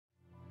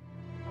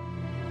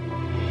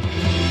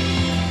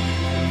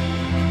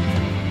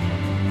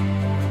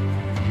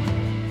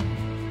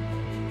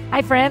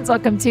Hi, friends.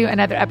 Welcome to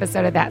another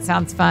episode of That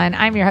Sounds Fun.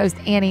 I'm your host,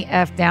 Annie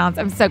F. Downs.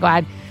 I'm so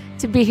glad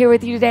to be here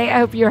with you today. I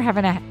hope you're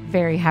having a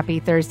very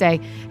happy Thursday.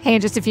 Hey, in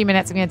just a few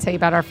minutes, I'm going to tell you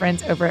about our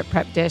friends over at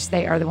Prep Dish.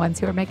 They are the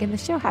ones who are making the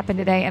show happen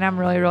today, and I'm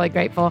really, really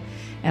grateful,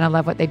 and I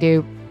love what they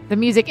do. The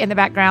music in the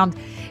background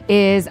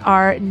is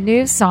our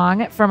new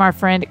song from our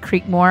friend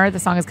Creekmore. The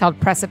song is called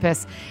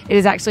Precipice. It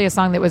is actually a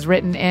song that was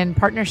written in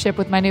partnership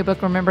with my new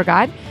book, Remember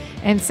God.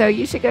 And so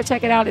you should go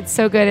check it out. It's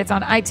so good. It's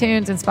on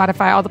iTunes and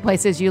Spotify, all the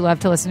places you love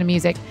to listen to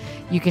music.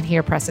 You can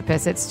hear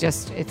Precipice.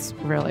 It's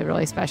really,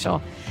 really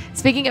special.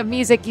 Speaking of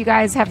music, you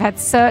guys have had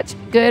such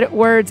good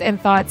words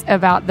and thoughts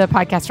about the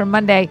podcast from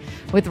Monday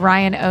with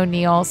Ryan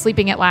O'Neill,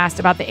 Sleeping at Last,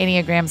 about the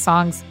Enneagram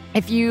songs.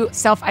 If you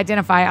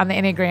self-identify on the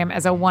Enneagram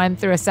as a 1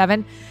 through a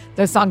 7,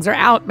 those songs are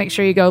out. Make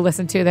sure you go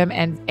listen to them,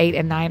 and 8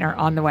 and 9 are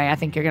on the way. I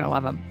think you're going to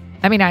love them.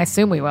 I mean, I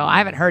assume we will. I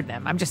haven't heard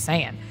them. I'm just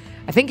saying.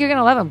 I think you're going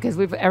to love them because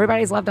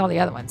everybody's loved all the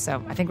other ones.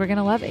 So I think we're going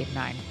to love 8 and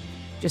 9.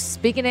 Just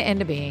speaking it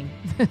into being.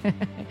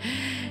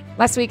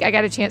 Last week, I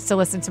got a chance to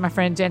listen to my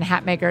friend Jen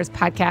Hatmaker's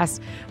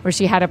podcast where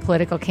she had a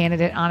political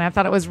candidate on. I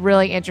thought it was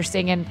really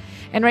interesting and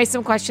raised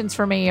some questions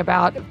for me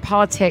about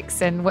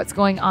politics and what's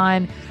going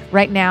on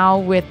right now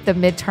with the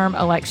midterm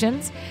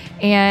elections.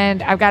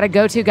 And I've got a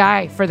go-to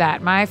guy for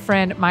that. My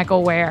friend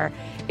Michael Ware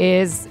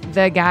is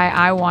the guy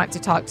I want to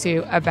talk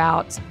to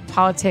about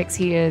politics.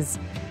 He is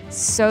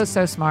so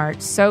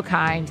smart, so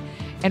kind,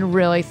 and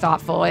really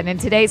thoughtful. And in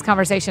today's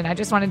conversation, I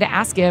just wanted to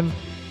ask him,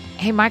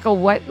 hey, Michael,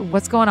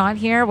 what's going on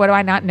here? What do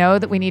I not know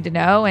that we need to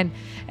know? And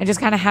just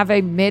kind of have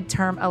a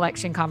midterm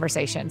election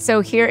conversation. So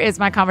here is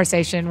my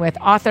conversation with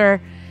author,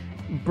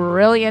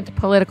 brilliant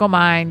political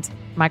mind,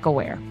 Michael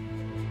Ware.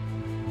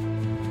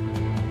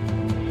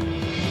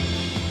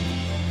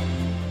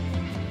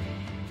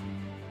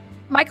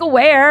 Michael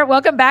Ware,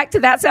 welcome back to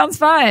That Sounds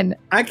Fun.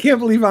 I can't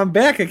believe I'm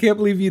back. I can't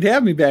believe you'd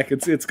have me back.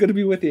 It's good to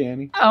be with you,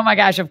 Annie. Oh my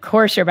gosh, of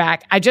course you're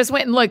back. I just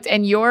went and looked,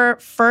 and your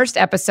first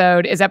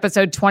episode is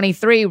episode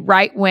 23,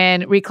 right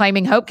when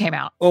Reclaiming Hope came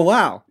out. Oh,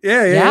 wow.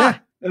 Yeah.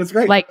 That's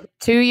great. Like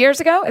 2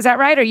 years ago? Is that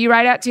right? Are you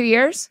right at 2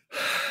 years?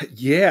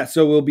 Yeah,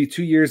 so we'll be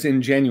 2 years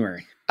in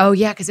January. Oh,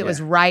 yeah, because it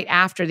was right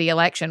after the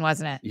election,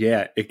 wasn't it?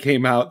 Yeah, it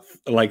came out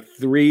like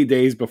 3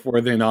 days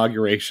before the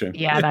inauguration.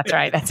 Yeah, that's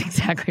right. That's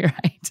exactly right.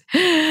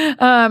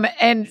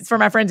 And for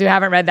my friends who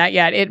haven't read that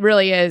yet, it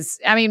really is.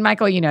 I mean,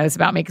 Michael, you know this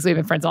about me because we've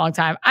been friends a long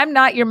time. I'm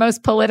not your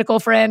most political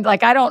friend.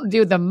 Like, I don't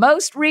do the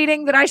most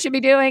reading that I should be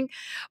doing,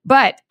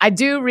 but I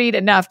do read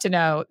enough to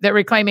know that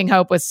Reclaiming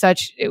Hope was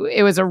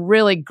it was a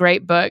really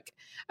great book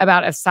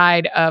about a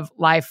side of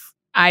life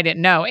I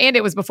didn't know. And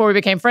it was before we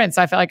became friends.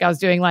 So I felt like I was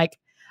doing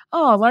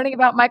learning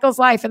about Michael's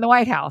life in the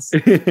White House.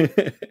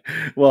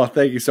 Well,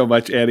 thank you so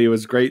much, Annie. It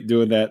was great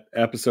doing that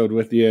episode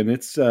with you. And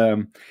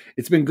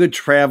it's been good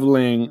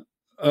traveling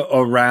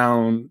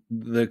around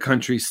the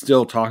country,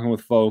 still talking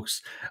with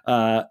folks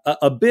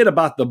a bit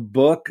about the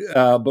book.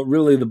 But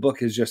really, the book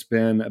has just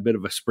been a bit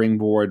of a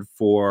springboard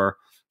for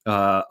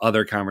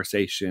other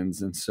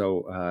conversations. And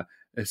so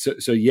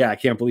yeah, I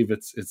can't believe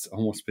it's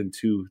almost been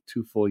two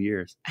full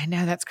years. I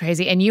know, that's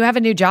crazy. And you have a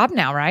new job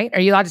now, right?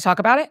 Are you allowed to talk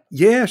about it?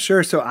 Yeah,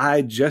 sure. So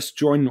I just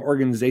joined an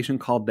organization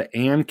called the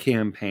AND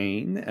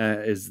Campaign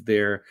as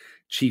their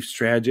chief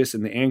strategist.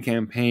 And the AND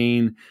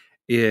Campaign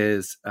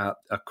is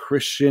a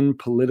Christian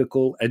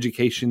political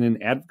education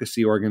and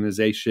advocacy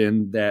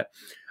organization that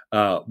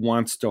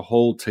wants to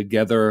hold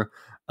together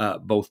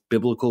both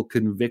biblical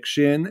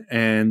conviction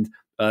and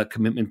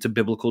commitment to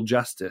biblical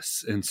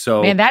justice. And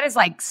so, man, that is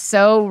like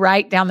so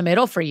right down the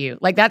middle for you.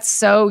 Like, that's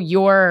so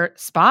your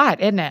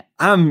spot, isn't it?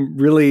 I'm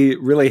really,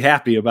 really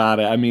happy about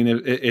it. I mean,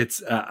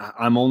 it's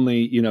I'm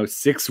only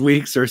 6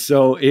 weeks or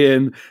so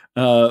in,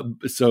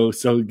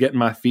 so getting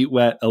my feet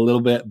wet a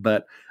little bit,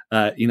 but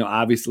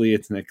obviously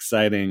it's an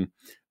exciting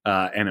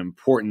and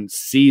important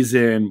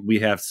season. We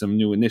have some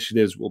new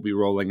initiatives we'll be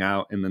rolling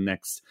out in the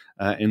next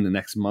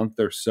month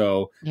or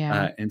so.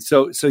 Yeah. And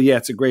so yeah,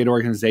 it's a great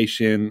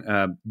organization.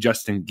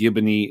 Justin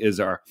Giboney is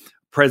our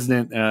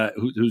president,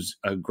 who's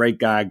a great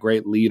guy,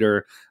 great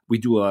leader. We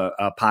do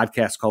a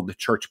podcast called the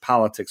Church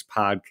Politics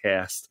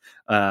Podcast,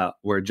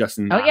 where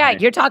Justin. Oh, yeah.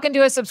 You're talking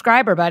to a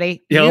subscriber,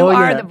 buddy. Yeah, you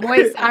are the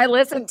voice I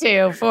listen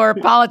to for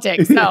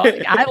politics. So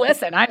I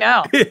listen. I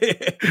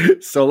know.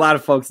 So a lot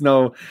of folks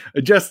know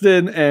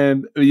Justin,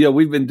 and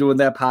we've been doing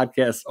that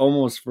podcast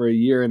almost for a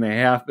year and a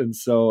half. And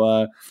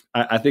so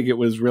I think it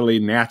was really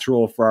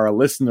natural for our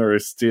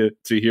listeners to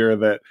hear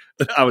that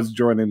I was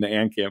joining the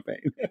AND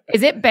Campaign.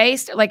 Is it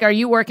based, are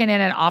you working in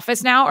an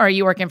office now, or are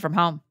you working from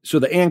home? So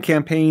the AND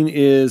Campaign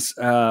is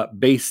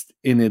based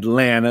in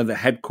Atlanta, the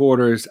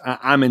headquarters.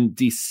 I'm in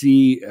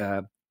D.C.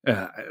 I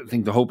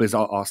think the hope is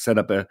I'll set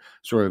up a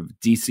sort of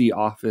D.C.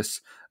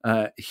 office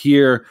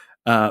here.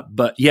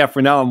 But yeah,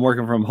 for now I'm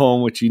working from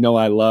home, which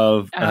I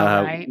love.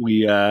 Right.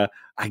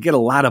 I get a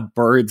lot of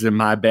birds in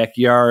my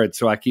backyard,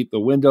 so I keep the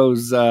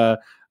windows,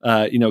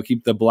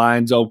 keep the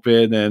blinds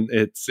open, and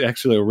it's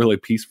actually a really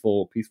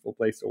peaceful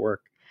place to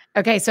work.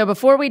 Okay, so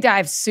before we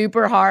dive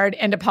super hard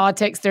into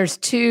politics, there's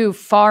two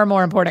far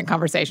more important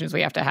conversations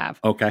we have to have.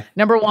 Okay.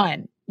 Number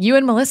one, you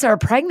and Melissa are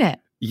pregnant.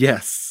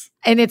 Yes.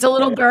 And it's a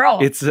little girl.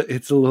 It's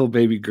a little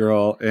baby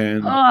girl.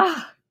 And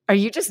are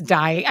you just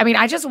dying? I mean,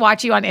 I just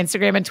watch you on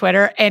Instagram and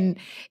Twitter, and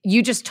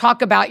you just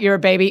talk about your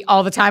baby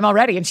all the time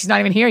already, and she's not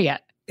even here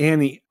yet.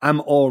 Annie,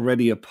 I'm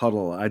already a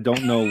puddle. I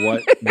don't know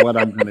what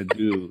I'm going to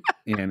do,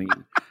 Annie.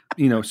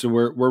 So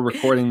we're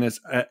recording this,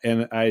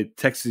 and I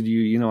texted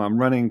you, I'm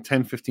running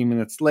 10, 15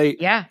 minutes late.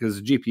 Yeah.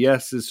 Because the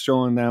GPS is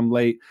showing that I'm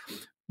late,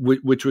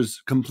 which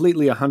was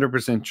completely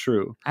 100%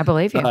 true. I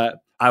believe you.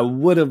 I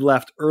would have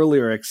left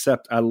earlier,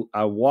 except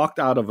I walked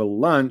out of a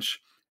lunch,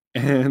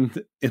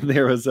 and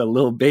there was a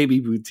little baby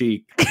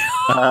boutique. You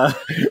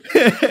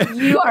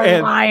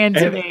are lying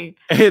to me.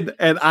 And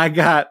I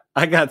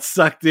got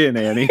sucked in,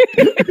 Annie.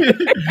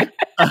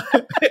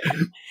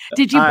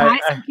 Did you buy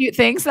some cute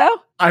things though?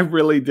 I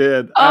really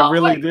did. Oh, I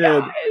really did.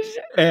 Gosh.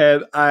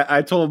 And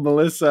I told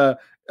Melissa,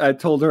 I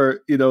told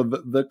her,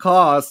 the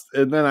cost.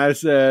 And then I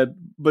said,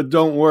 but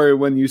don't worry,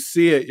 when you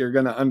see it, you're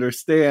going to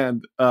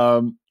understand.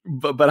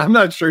 But I'm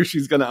not sure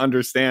she's going to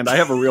understand. I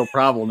have a real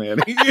problem,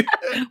 Annie.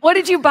 What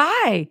did you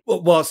buy?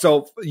 Well,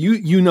 so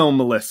you know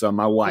Melissa,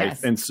 my wife,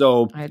 yes. and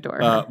so I adore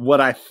her.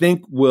 What I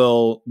think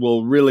will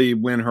really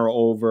win her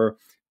over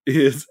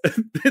is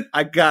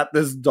I got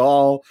this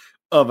doll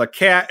of a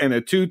cat and a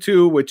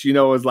tutu, which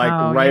is like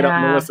up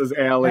Melissa's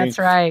alley. That's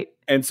right.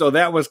 And so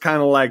that was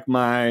kind of like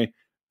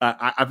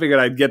I figured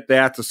I'd get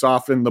that to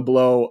soften the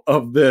blow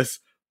of this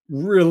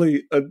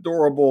really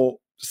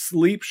adorable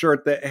sleep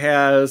shirt that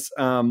has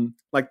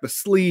like the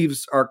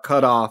sleeves are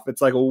cut off.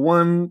 It's like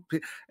and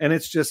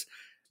it's just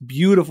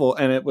beautiful,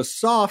 and it was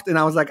soft, and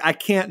I was like, I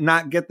can't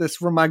not get this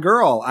for my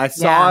girl. I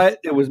saw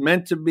it was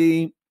meant to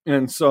be.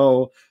 And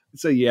so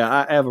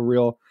yeah, I have a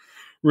real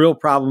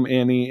problem,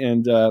 Annie,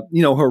 and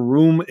her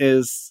room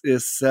is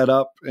set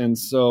up, and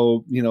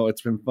so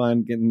it's been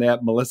fun getting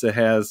that. Melissa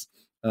has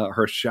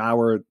her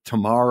shower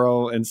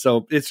tomorrow, and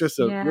so it's just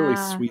a really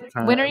sweet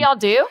time. When are y'all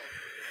due?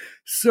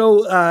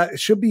 So it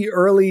should be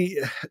early.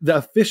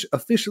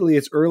 Officially,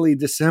 it's early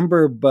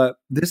December, but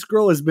this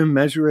girl has been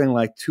measuring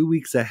like 2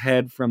 weeks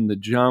ahead from the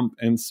jump,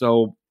 and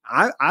so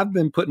I've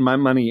been putting my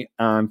money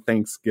on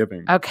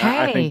Thanksgiving. Okay,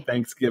 I think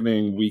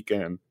Thanksgiving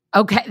weekend.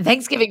 Okay,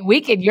 Thanksgiving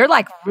weekend. You're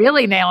like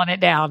really nailing it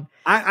down.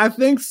 I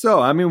think so.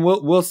 I mean,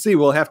 we'll see.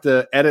 We'll have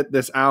to edit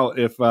this out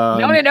if.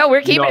 No,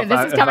 we're keeping it.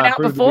 This is coming out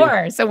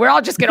before, so we're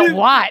all just gonna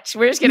watch.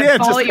 We're just gonna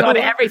follow you on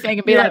everything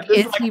and be like,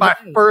 "Is he my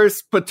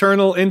first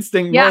paternal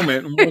instinct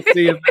moment?" We'll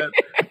see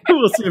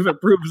if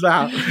it proves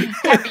out.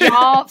 Have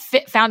y'all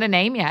found a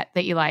name yet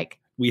that you like?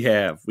 We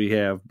have,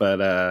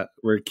 but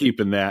we're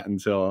keeping that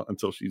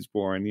until she's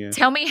born. Yeah.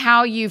 Tell me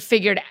how you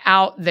figured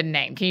out the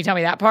name. Can you tell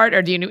me that part,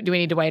 or do we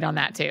need to wait on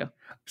that too?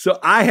 So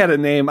I had a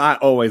name. I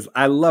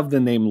love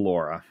the name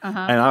Laura,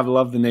 and I've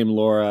loved the name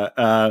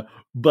Laura.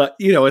 But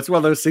it's one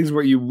of those things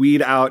where you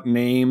weed out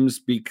names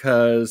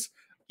because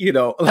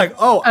like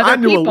I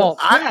knew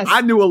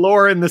a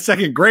Laura in the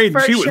second grade,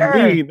 and she was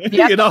mean.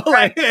 Yep.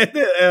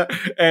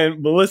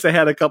 And Melissa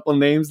had a couple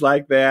names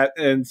like that,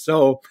 and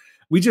so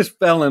we just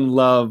fell in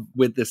love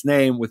with this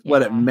name, with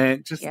what it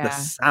meant, just the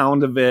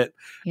sound of it.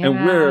 Yeah.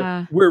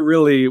 And we're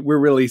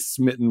really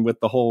smitten with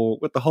the whole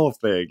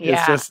thing.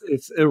 Yeah.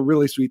 It's a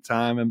really sweet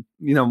time. And,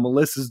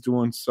 Melissa's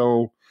doing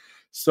so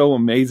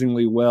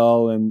amazingly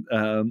well. And,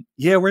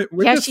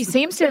 she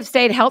seems to have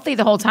stayed healthy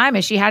the whole time.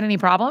 Has she had any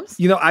problems?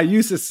 I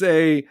used to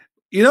say,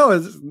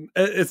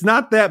 it's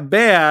not that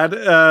bad,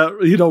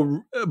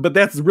 but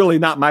that's really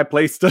not my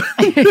place to,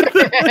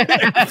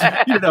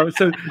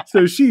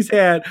 so she's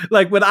had,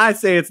 like, when I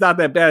say it's not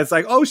that bad, it's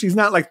like, oh, she's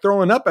not like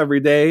throwing up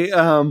every day.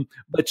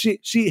 But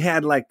she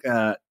had like,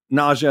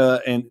 nausea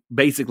and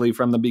basically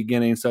from the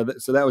beginning. So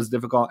that was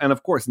difficult. And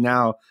of course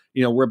now,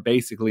 we're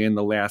basically in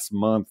the last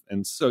month.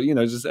 And so,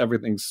 just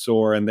everything's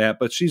sore and that,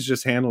 but she's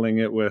just handling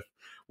it with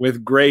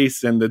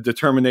grace and the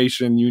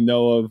determination,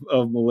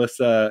 of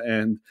Melissa.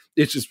 And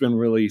it's just been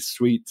really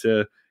sweet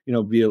to,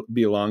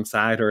 be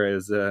alongside her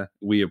as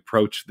we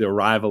approach the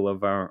arrival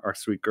of our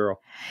sweet girl.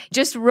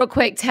 Just real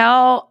quick,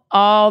 tell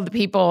all the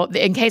people,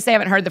 in case they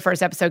haven't heard the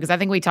first episode, because I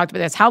think we talked about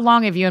this. How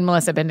long have you and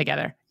Melissa been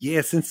together?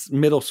 Yeah, since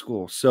middle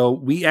school. So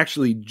we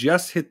actually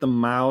just hit the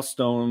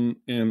milestone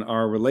in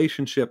our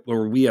relationship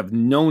where we have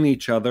known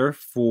each other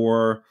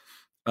for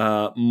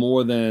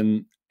more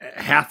than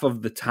half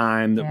of the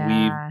time that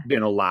we've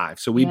been alive.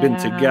 So we've been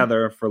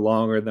together for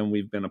longer than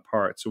we've been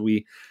apart. So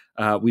we've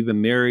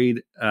been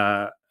married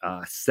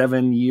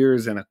 7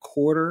 years and a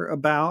quarter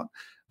about,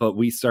 but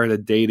we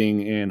started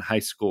dating in high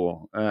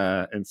school.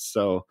 And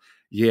so,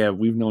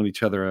 we've known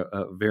each other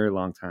a very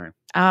long time.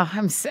 Oh,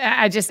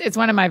 it's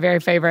one of my very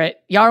favorite,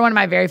 y'all are one of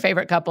my very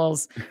favorite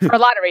couples for a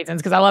lot of reasons,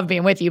 because I love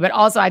being with you, but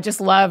also I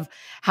just love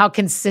how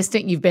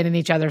consistent you've been in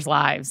each other's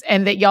lives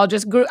and that y'all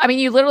just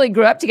you literally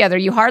grew up together.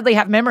 You hardly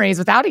have memories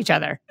without each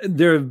other.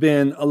 There have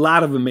been a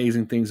lot of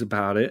amazing things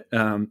about it.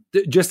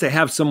 Just to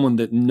have someone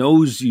that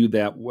knows you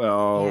that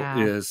well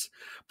is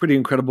pretty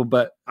incredible,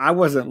 but I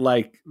wasn't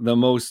like the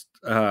most,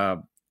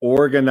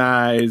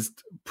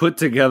 organized, put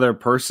together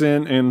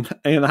person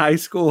in high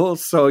school.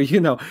 So,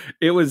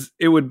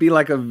 it would be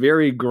like a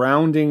very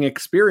grounding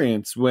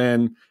experience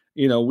when,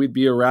 we'd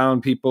be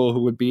around people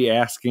who would be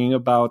asking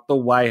about the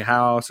White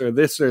House or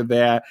this or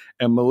that.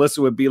 And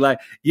Melissa would be like,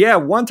 yeah,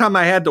 one time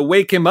I had to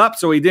wake him up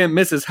so he didn't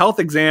miss his health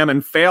exam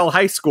and fail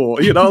high school,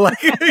 she, to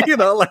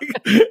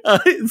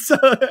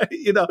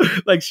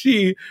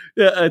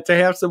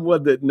have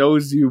someone that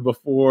knows you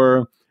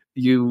before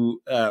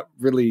you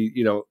really,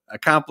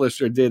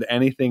 accomplished or did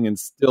anything and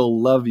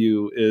still love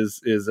you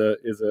is a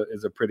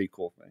pretty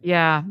cool thing.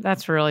 Yeah,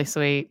 that's really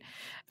sweet.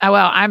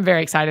 Well, I'm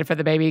very excited for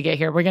the baby to get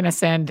here. You're going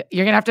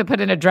to have to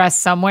put an address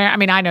somewhere. I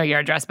mean, I know your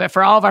address, but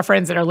for all of our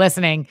friends that are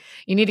listening,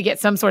 you need to get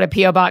some sort of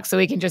P.O. box so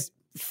we can just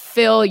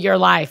fill your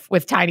life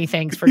with tiny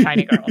things for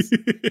tiny girls.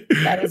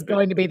 That is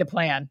going to be the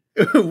plan.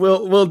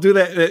 We'll do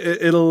that.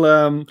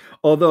 It'll,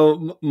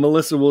 although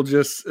Melissa will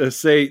just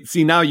say,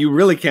 see, now you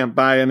really can't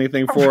buy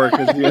anything for her.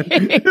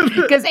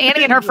 Because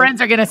Annie and her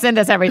friends are going to send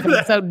us everything.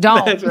 So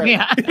don't. That's right.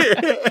 Yeah.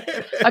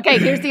 Okay,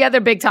 here's the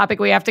other big topic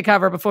we have to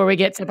cover before we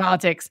get to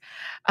politics.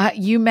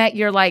 You met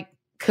your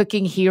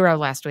cooking hero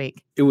last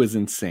week. It was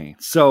insane.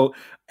 So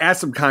add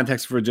some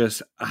context for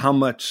just how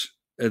much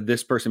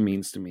this person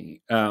means to me.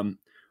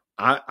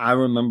 I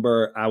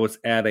remember I was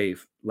at a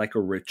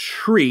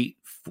retreat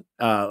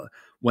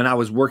when I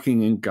was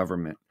working in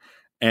government,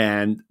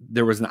 and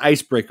there was an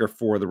icebreaker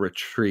for the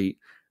retreat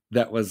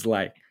that was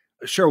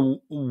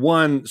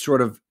one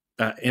sort of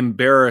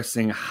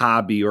embarrassing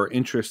hobby or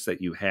interest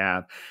that you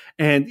have.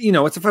 And,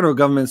 it's a federal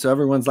government, so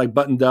everyone's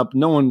buttoned up.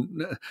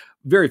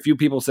 Very few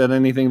people said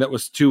anything that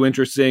was too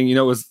interesting. It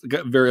was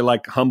very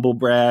humble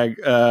brag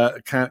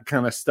kind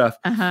of stuff.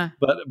 Uh-huh.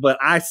 But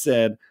I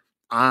said,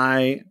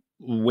 I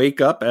wake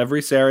up every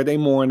Saturday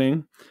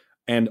morning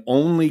and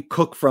only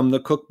cook from the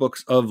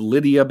cookbooks of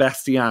Lydia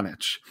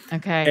Bastianich.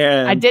 Okay.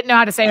 And I didn't know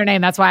how to say her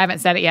name. That's why I haven't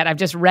said it yet. I've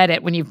just read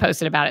it when you've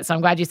posted about it. So I'm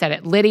glad you said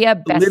it.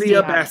 Lydia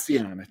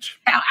Bastianich.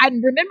 I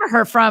remember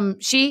her from,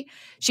 she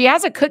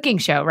has a cooking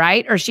show,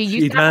 right? Or she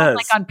used to have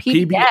one on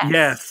PBS.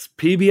 Yes,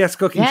 PBS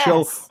cooking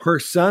show. Her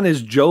son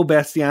is Joe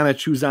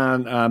Bastianich, who's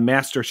on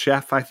Master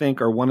Chef, I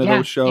think, or one of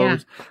those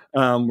shows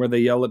where they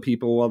yell at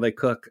people while they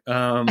cook.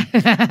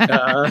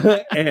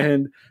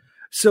 And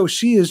so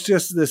she is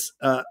just this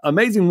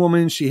amazing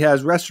woman. She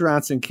has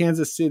restaurants in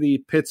Kansas City,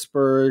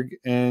 Pittsburgh,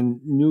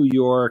 and New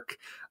York.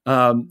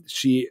 Her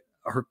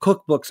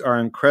cookbooks are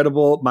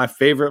incredible. My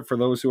favorite, for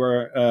those who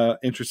are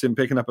interested in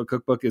picking up a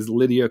cookbook, is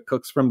Lydia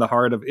Cooks from the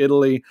Heart of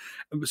Italy.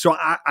 So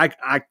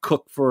I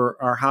cook for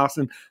our house,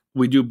 and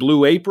we do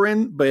Blue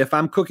Apron. But if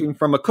I'm cooking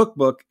from a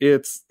cookbook,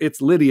 it's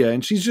Lydia,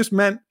 and she's just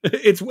meant.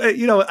 It's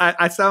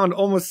I sound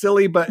almost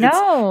silly, but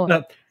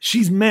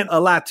she's meant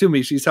a lot to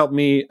me. She's helped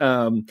me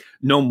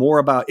know more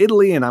about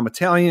Italy, and I'm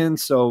Italian,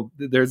 so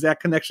there's that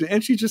connection.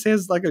 And she just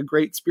has a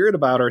great spirit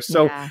about her.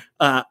 So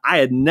I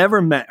had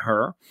never met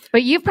her,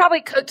 but you've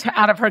probably cooked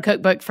out of her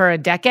cookbook for a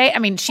decade. I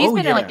mean, she's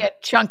been in a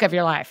chunk of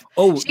your life.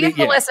 She and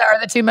Melissa are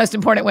the two most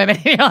important women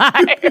in your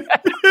life.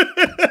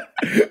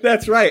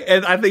 That's right,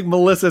 and I think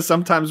Melissa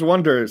sometimes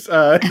wonders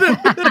what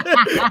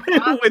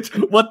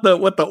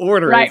the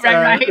order is.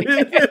 Right.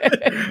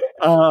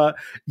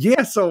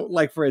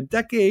 So for a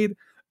decade,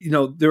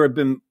 there have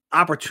been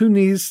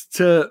opportunities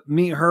to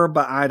meet her,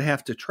 but I'd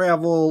have to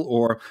travel.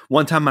 Or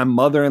one time, my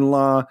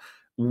mother-in-law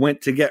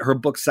went to get her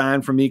book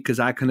signed for me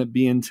because I couldn't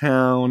be in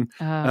town.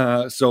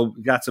 So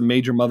got some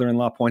major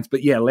mother-in-law points.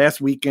 But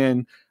last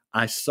weekend,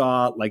 I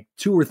saw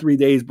 2 or 3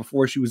 days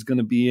before she was going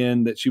to be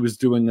in that she was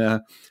doing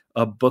a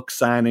book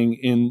signing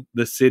in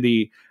the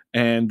city.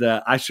 And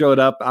I showed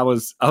up. I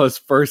was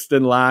first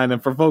in line.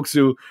 And for folks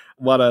who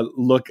want to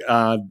look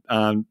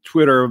on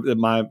Twitter,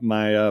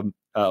 my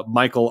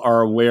Michael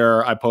R.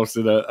 Ware, I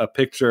posted a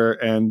picture,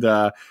 and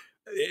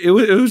it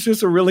was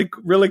just a really,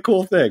 really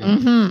cool thing.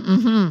 Mm-hmm,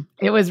 mm-hmm.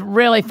 It was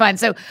really fun.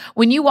 So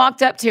when you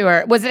walked up to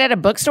her, was it at a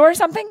bookstore or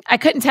something? I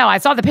couldn't tell. I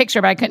saw the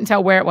picture, but I couldn't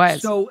tell where it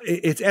was. So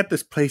it's at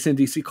this place in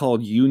DC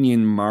called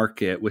Union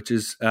Market, which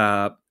is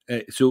so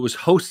it was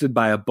hosted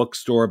by a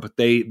bookstore, but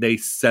they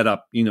set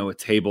up a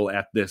table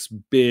at this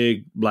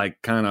big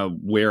kind of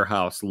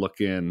warehouse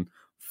looking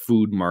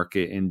food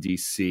market in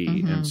DC,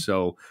 Mm-hmm. and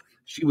so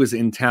she was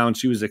in town.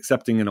 She was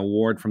accepting an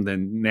award from the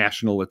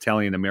National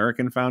Italian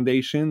American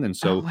Foundation. And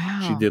so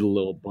she did a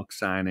little book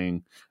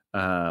signing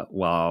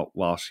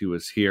while she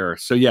was here.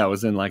 So it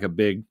was in a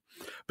big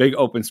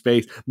open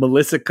space.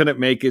 Melissa couldn't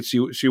make it.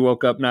 She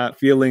woke up not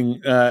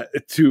feeling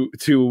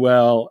too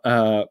well.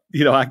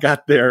 I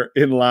got there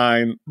in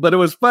line, but it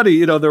was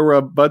funny. There were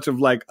a bunch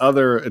of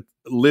other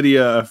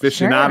Lydia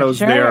aficionados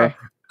there.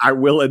 I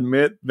will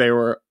admit they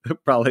were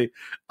probably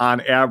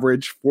on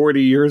average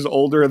 40 years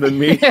older than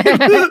me.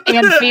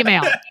 And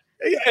female.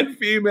 And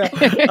female.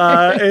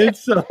 And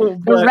so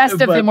the rest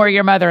of them were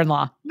your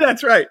mother-in-law.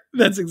 That's right.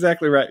 That's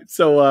exactly right.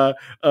 So,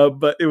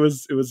 but it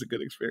was a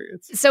good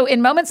experience. So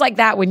in moments like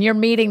that, when you're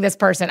meeting this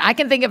person, I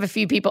can think of a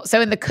few people.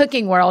 So in the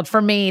cooking world,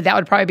 for me, that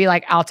would probably be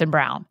Alton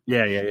Brown.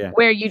 Yeah.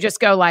 Where you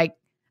just go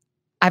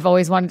I've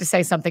always wanted to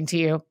say something to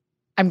you.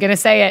 I'm going to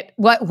say it.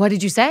 What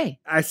did you say?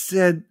 I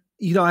said,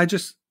 I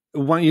just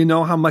want you to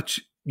know how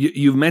much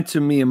you've meant to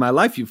me in my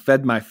life. You've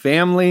fed my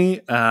family.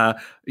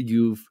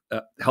 You've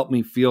helped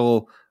me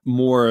feel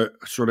more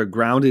sort of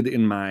grounded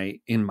in my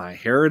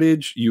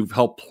heritage. You've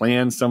helped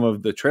plan some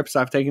of the trips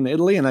I've taken to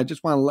Italy, and I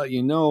just want to let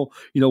you know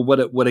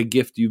what a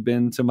gift you've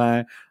been to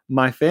my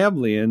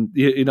family. And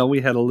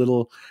we had a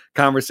little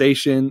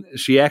conversation.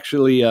 She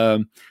actually,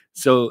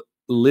 so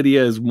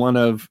Lydia is one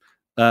of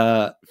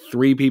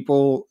 3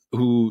 people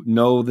who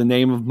know the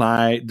name of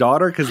my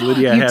daughter, because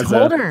Lydia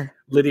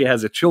Lydia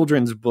has a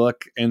children's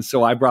book, and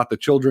so I brought the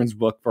children's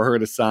book for her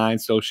to sign.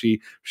 So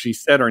she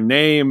said her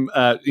name,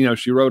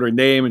 she wrote her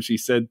name, and she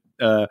said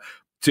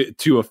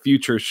to a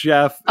future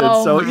chef, and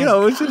it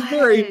was just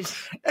very,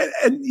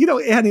 and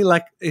Annie,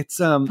 like, it's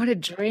what a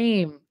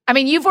dream. I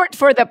mean, you've worked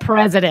for the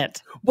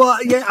president. Well,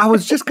 yeah, I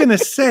was just gonna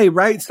say,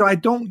 right. So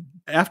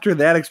after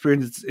that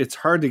experience, it's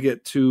hard to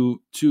get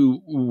too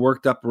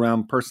worked up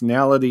around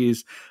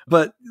personalities.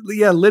 But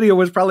yeah, Lydia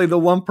was probably the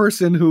one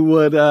person who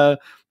would, I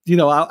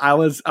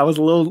was a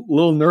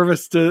little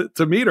nervous to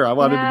meet her. I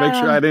wanted to make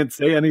sure I didn't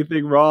say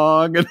anything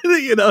wrong, and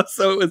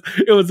so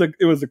it was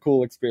a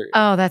cool experience.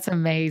 Oh, that's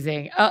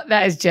amazing. Oh,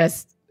 that's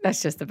just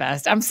the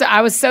best.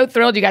 I was so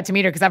thrilled you got to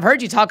meet her, because I've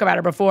heard you talk about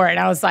her before, and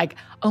I was like,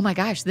 oh my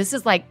gosh, this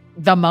is like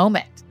the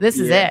moment. This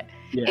is it.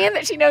 Yeah. And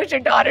that she knows your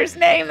daughter's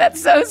name.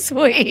 That's so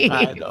sweet.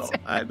 I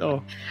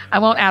know. I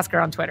won't ask her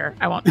on Twitter.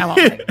 I won't.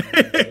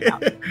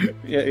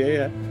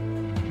 Yeah.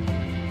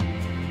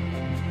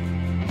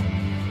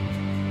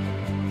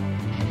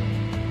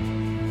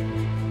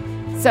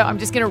 So I'm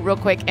just going to real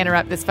quick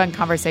interrupt this fun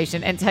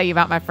conversation and tell you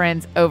about my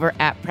friends over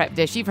at Prep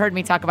Dish. You've heard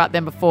me talk about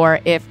them before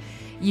if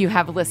you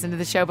have listened to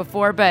the show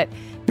before, but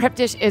Prep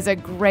Dish is a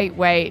great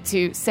way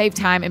to save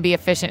time and be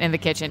efficient in the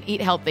kitchen. Eat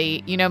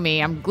healthy. You know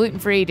me. I'm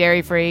gluten-free,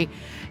 dairy-free.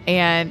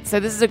 And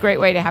so this is a great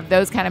way to have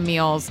those kind of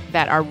meals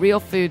that are real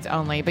foods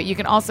only. But you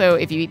can also,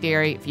 if you eat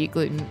dairy, if you eat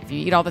gluten, if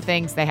you eat all the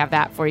things, they have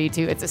that for you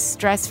too. It's a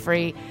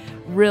stress-free,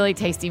 really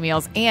tasty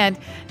meals. And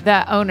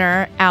the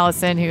owner,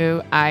 Allison,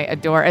 who I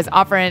adore, is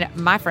offering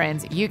my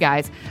friends, you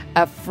guys,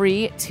 a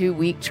free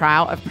 2-week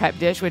trial of Prep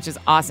Dish, which is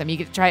awesome. You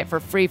get to try it for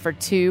free for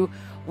 2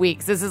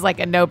 weeks. This is like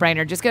a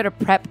no-brainer. Just go to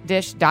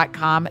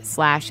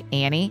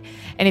prepdish.com/Annie.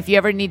 And if you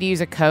ever need to use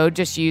a code,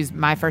 just use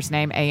my first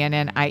name,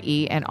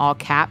 ANNIE, in all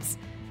caps.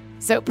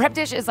 So Prep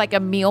Dish is like a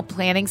meal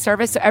planning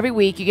service. So every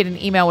week you get an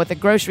email with a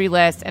grocery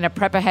list and a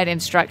prep ahead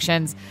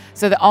instructions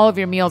so that all of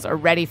your meals are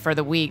ready for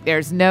the week.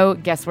 There's no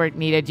guesswork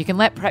needed. You can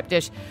let Prep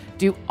Dish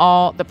do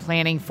all the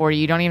planning for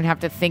you. You don't even have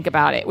to think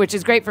about it, which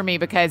is great for me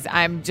because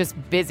I'm just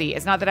busy.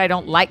 It's not that I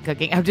don't like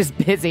cooking. I'm just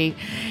busy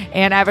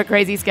and I have a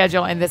crazy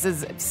schedule, and this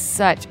is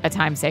such a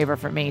time saver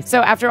for me.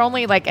 So after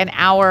only like an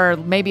hour,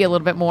 maybe a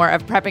little bit more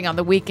of prepping on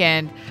the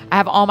weekend, I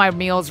have all my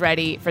meals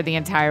ready for the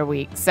entire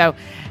week. So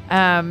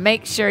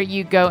make sure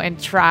you go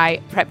and try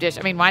Prep Dish.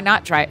 I mean, why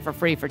not try it for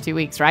free for 2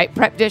 weeks, right?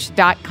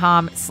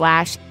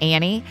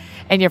 prepdish.com/Annie,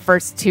 and your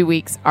first 2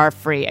 weeks are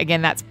free.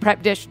 Again, that's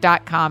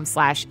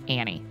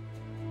prepdish.com/Annie.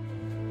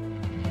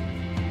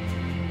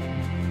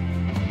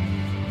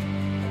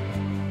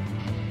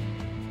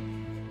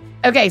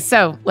 Okay,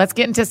 so let's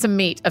get into some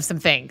meat of some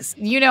things.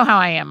 You know how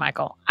I am,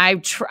 Michael.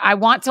 I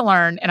want to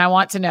learn and I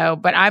want to know,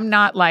 but I'm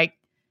not like,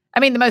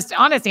 the most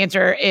honest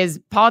answer is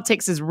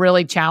politics is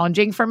really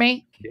challenging for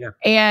me. Yeah.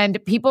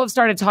 And people have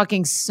started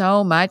talking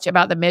so much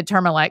about the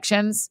midterm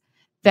elections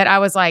that I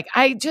was like,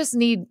 I just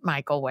need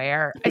Michael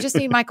Ware. I just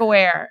need Michael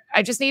Ware.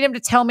 I just need him to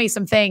tell me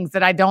some things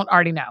that I don't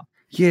already know.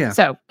 Yeah.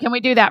 So can we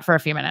do that for a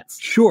few minutes?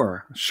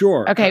 Sure.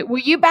 Okay. Will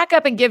you back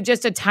up and give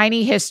just a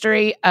tiny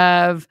history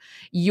of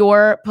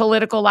your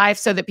political life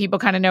so that people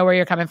kind of know where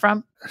you're coming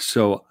from?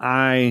 So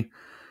I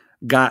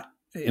got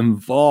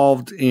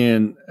involved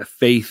in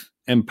faith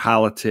and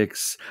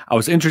politics. I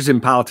was interested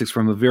in politics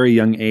from a very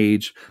young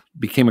age,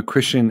 became a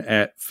Christian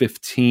at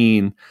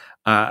 15,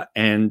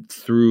 and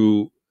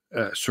through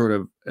sort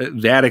of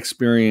that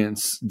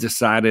experience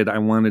decided I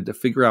wanted to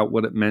figure out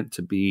what it meant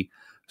to be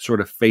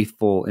sort of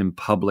faithful in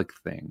public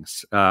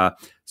things.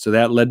 So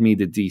that led me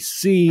to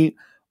DC,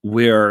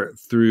 where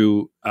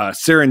through a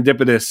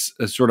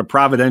serendipitous sort of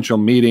providential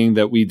meeting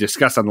that we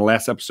discussed on the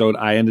last episode,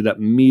 I ended up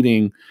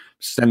meeting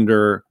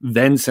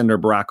then Senator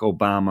Barack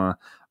Obama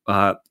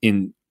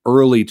in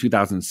early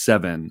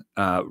 2007,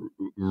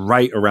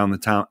 right around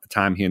the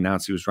time he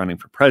announced he was running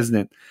for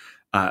president.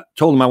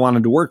 Told him I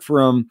wanted to work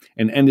for him,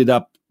 and ended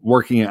up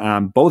working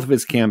on both of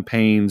his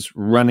campaigns,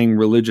 running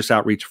religious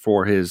outreach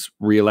for his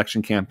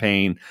reelection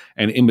campaign.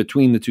 And in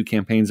between the two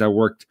campaigns, I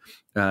worked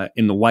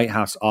in the White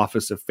House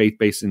Office of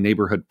Faith-Based and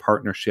Neighborhood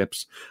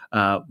Partnerships,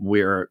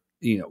 where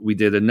we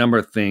did a number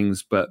of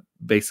things, but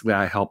basically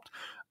I helped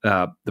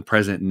the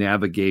president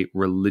navigate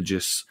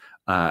religious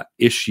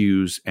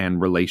issues and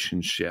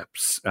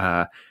relationships.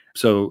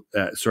 So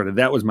sort of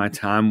that was my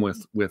time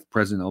with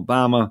President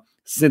Obama.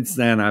 Since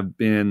then, I've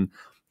been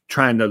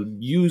trying to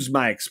use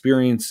my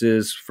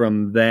experiences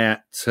from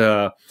that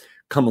to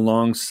come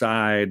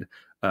alongside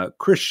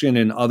Christian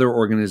and other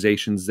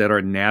organizations that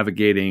are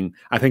navigating,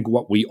 I think,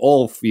 what we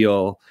all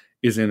feel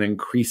is an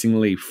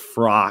increasingly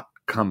fraught,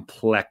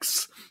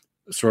 complex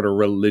sort of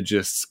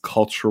religious,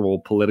 cultural,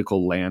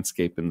 political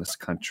landscape in this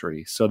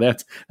country. So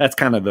that's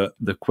kind of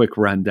the quick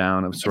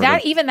rundown of sort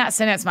of even that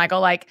sentence,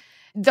 Michael, like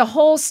the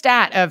whole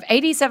stat of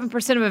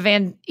 87%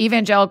 of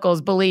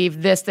evangelicals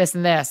believe this, this,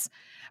 and this,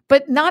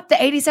 but not the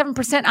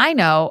 87% I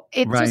know.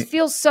 It just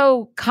feels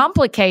so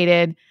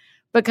complicated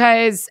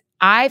because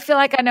I feel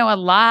like I know a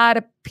lot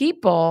of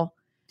people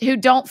who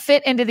don't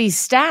fit into these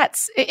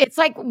stats. It's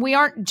like we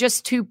aren't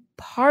just two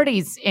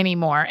parties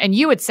anymore. And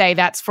you would say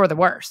that's for the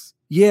worse.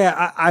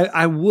 Yeah,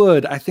 I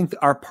would. I think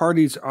that our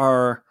parties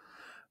are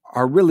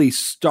really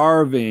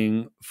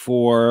starving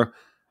for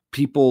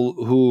people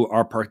who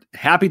are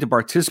happy to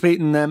participate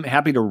in them,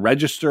 happy to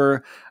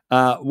register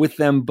with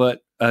them, but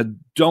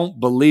don't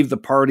believe the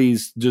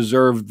parties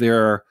deserve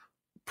their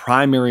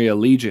primary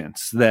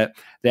allegiance. That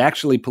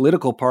actually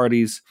political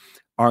parties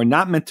are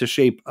not meant to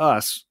shape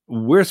us.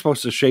 We're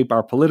supposed to shape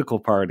our political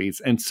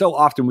parties, and so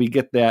often we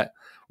get that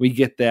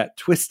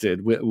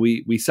twisted.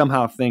 We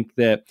somehow think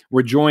that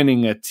we're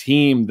joining a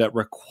team that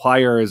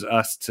requires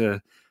us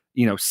to,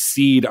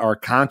 cede our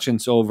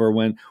conscience over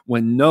when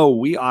no,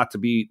 we ought to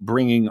be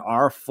bringing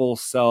our full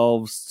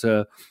selves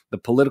to the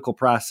political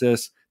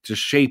process to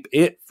shape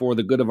it for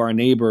the good of our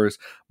neighbors.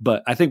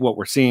 But I think what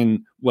we're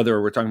seeing, whether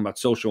we're talking about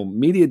social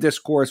media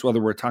discourse, whether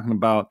we're talking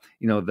about,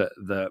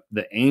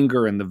 the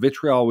anger and the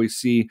vitriol we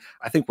see,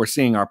 I think we're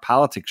seeing our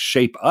politics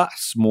shape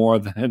us more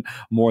than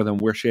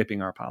we're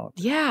shaping our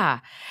politics. Yeah.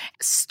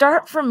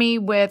 Start for me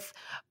with,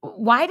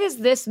 why does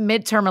this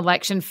midterm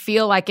election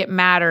feel like it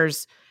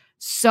matters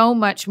so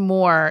much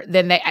more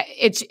than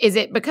is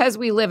it because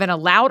we live in a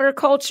louder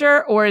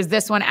culture, or is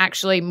this one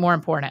actually more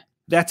important?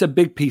 That's a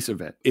big piece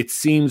of it. It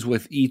seems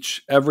with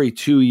every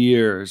 2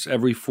 years,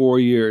 every 4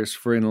 years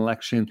for an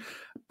election,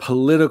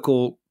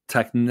 political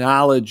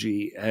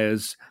technology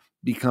has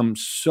become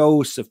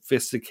so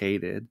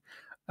sophisticated.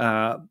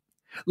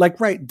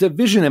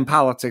 Division in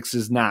politics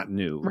is not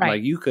new. Right.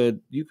 Like you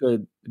could,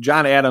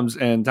 John Adams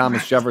and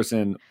Thomas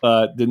Jefferson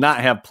did not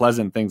have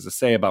pleasant things to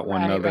say about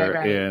one another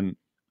in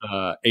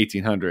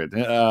 1800.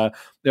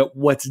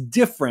 What's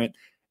different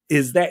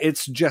is that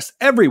it's just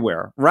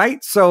everywhere,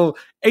 right? So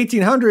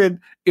 1800,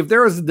 if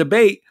there was a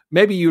debate,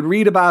 maybe you'd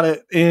read about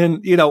it in,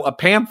 a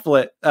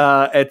pamphlet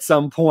at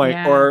some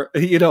point, or,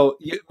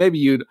 maybe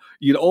you'd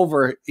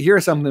overhear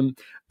something.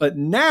 But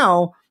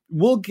now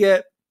we'll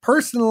get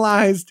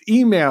personalized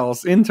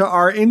emails into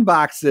our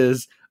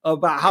inboxes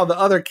about how the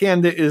other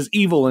candidate is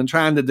evil and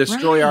trying to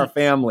destroy our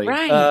family.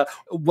 Right.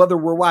 Whether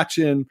we're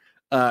watching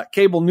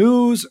cable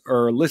news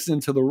or listening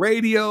to the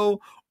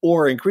radio,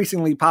 or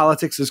increasingly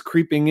politics is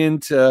creeping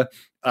into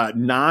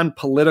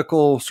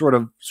non-political sort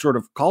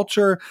of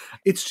culture.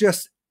 It's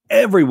just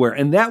everywhere.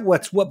 And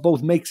what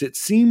both makes it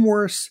seem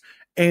worse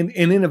and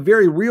in a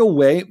very real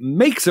way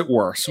makes it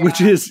worse,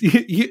 which is,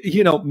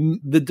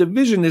 the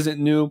division isn't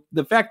new.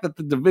 The fact that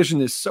the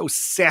division is so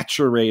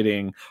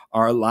saturating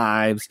our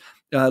lives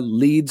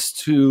leads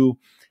to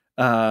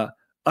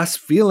us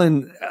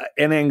feeling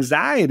an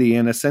anxiety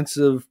and a sense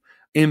of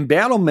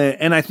embattlement,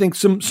 and I think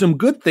some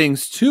good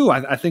things too.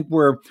 I think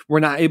we're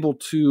not able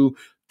to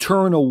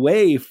turn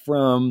away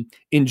from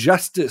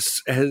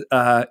injustice in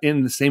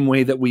the same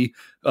way that we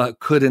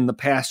could in the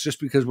past, just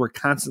because we're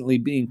constantly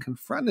being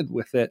confronted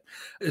with it.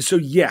 So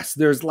yes,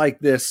 there's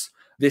like this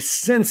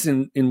sense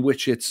in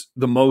which it's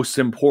the most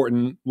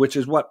important, which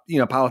is what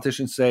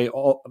politicians say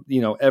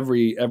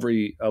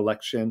every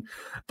election.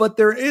 But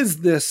there is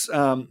this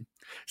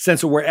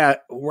sense that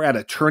we're at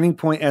a turning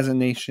point as a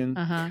nation,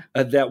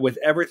 that with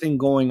everything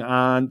going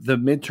on, the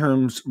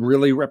midterms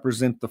really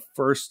represent the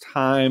first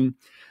time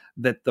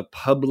that the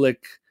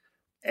public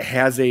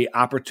has a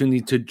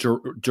opportunity to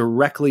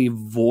directly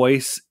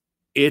voice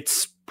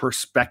its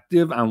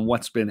perspective on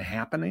what's been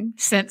happening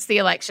since the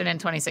election in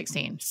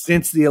 2016.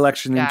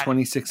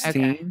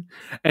 Okay.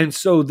 And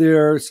so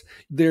there's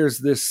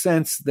this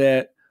sense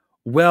that,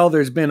 well,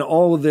 there's been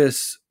all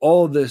this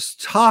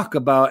talk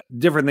about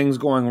different things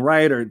going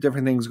right or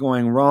different things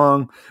going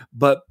wrong,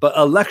 but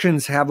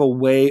elections have a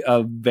way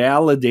of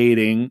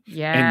validating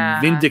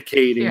and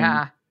vindicating,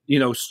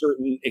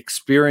 certain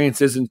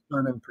experiences and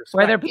certain perspectives.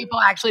 Whether people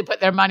actually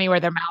put their money where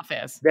their mouth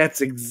is.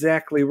 That's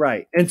exactly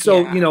right. And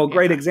so, a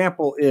great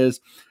example is,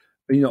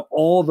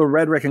 all the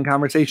rhetoric and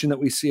conversation that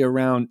we see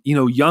around,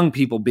 young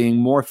people being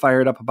more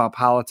fired up about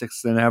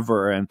politics than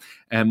ever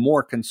and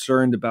more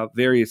concerned about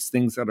various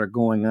things that are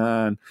going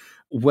on.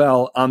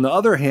 Well, on the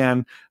other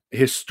hand,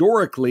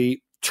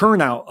 historically,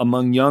 turnout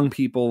among young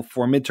people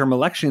for midterm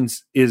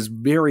elections is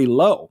very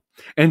low.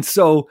 And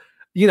so,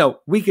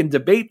 we can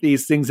debate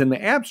these things in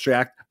the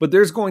abstract, but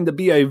there's going to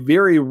be a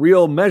very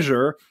real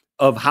measure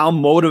of how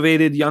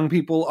motivated young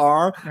people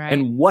are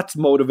and what's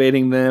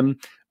motivating them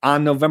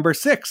on November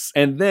 6th.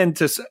 And then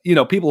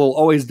people will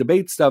always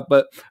debate stuff,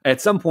 but at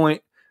some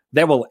point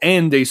that will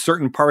end a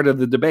certain part of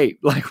the debate.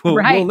 Like we'll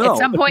know. At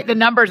some point, the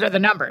numbers are the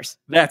numbers.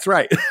 That's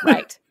right.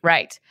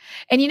 Right.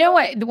 And you know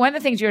what? One of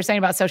the things you were saying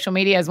about social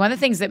media is one of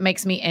the things that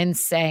makes me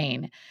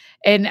insane.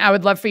 And I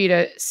would love for you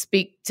to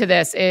speak to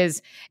this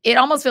is it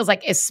almost feels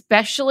like,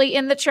 especially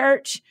in the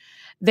church,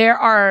 there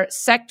are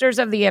sectors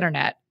of the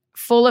internet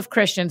full of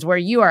Christians where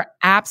you are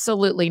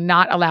absolutely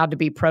not allowed to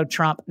be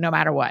pro-Trump no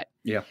matter what.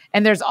 Yeah.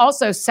 And there's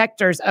also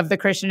sectors of the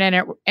Christian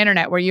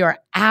internet where you are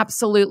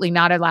absolutely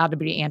not allowed to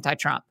be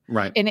anti-Trump.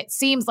 Right. And it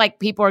seems like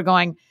people are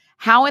going,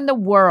 how in the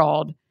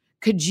world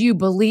could you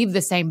believe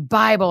the same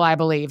Bible I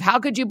believe? How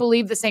could you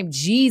believe the same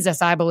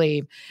Jesus I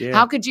believe? Yeah.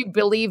 How could you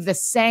believe the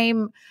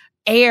same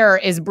air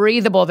is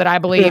breathable that I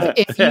believe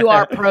if you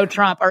are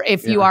pro-Trump or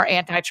if you are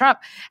anti-Trump?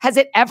 Has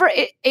it ever,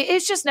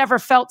 it's just never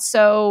felt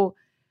so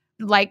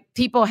like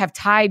people have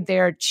tied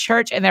their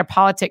church and their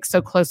politics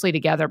so closely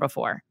together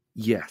before.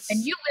 Yes. And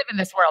you live in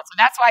this world, so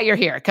that's why you're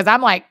here. Because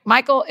I'm like,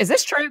 Michael, is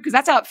this true? Because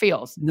that's how it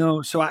feels.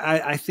 No, so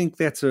I think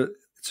it's a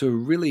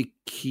really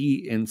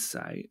key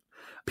insight.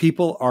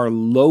 People are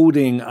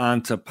loading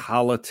onto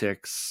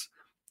politics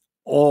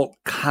all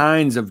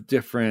kinds of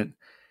different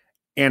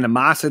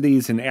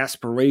animosities and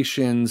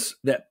aspirations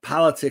that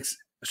politics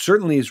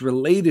certainly is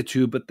related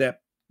to, but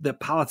that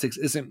politics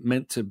isn't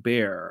meant to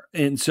bear.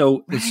 And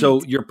so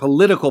your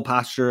political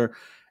posture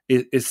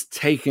is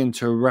taken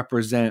to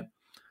represent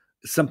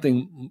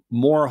something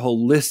more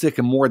holistic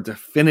and more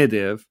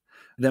definitive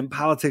than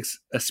politics,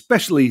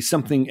 especially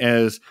something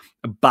as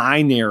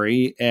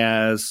binary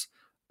as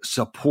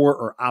support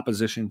or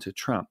opposition to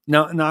Trump.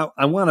 Now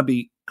I want to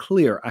be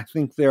clear. I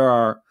think there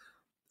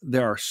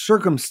are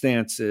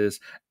circumstances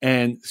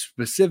and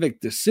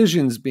specific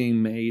decisions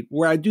being made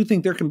where I do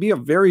think there can be a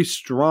very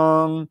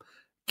strong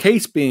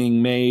case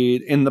being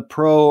made in the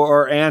pro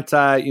or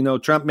anti.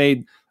 Trump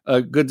made a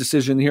good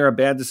decision here, a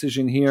bad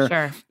decision here.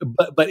 Sure.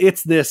 But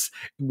it's this,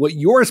 what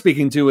you're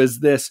speaking to is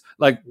this,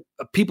 like,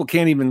 people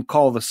can't even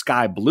call the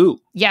sky blue.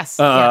 Yes.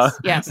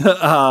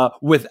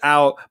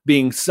 Without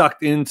being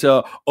sucked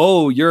into,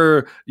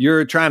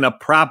 you're trying to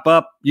prop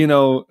up,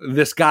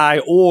 this guy,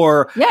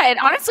 or. Yeah, it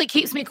honestly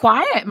keeps me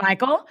quiet,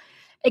 Michael.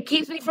 It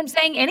keeps me from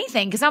saying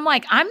anything because I'm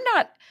like, I'm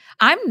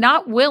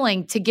not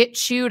willing to get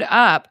chewed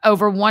up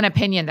over one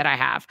opinion that I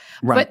have.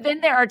 Right. But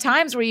then there are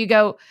times where you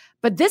go,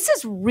 but this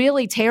is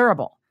really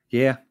terrible.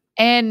 Yeah.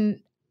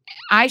 And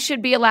I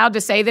should be allowed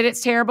to say that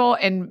it's terrible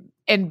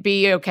and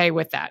be okay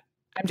with that.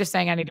 I'm just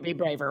saying I need to be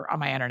braver on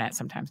my internet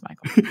sometimes,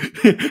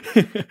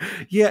 Michael.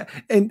 Yeah.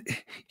 And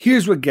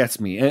here's what gets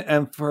me.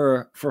 And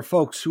for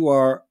folks who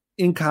are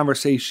in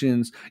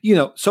conversations,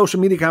 social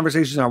media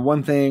conversations are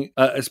one thing,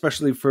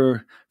 especially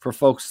for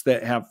folks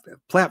that have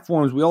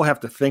platforms. We all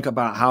have to think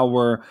about how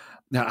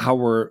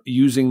we're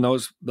using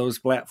those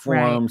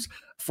platforms. Right.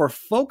 For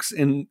folks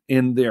in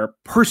their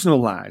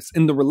personal lives,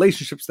 in the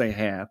relationships they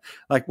have,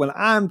 like when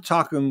I'm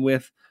talking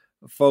with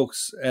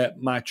folks at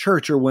my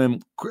church, or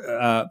when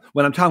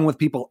I'm talking with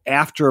people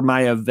after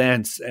my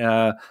events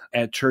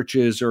at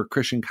churches or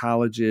Christian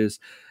colleges,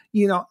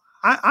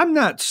 I'm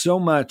not so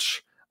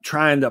much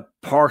trying to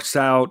parse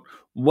out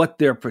what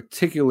their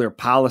particular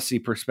policy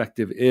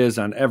perspective is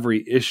on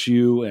every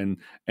issue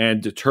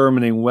and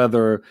determining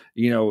whether,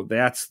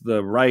 that's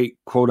the right,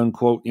 quote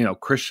unquote,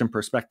 Christian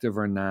perspective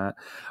or not.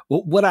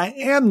 Well, what I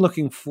am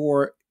looking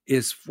for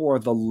is for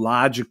the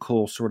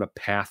logical sort of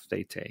path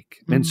they take.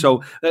 Mm-hmm. And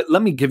so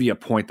let me give you a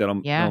point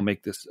that'll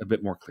make this a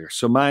bit more clear.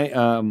 So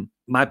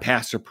my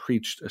pastor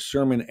preached a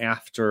sermon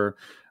after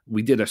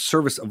we did a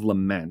service of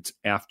lament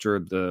after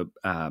the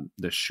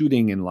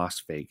shooting in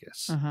Las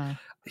Vegas. Uh-huh.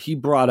 He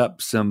brought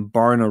up some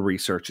Barna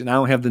research, and I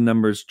don't have the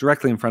numbers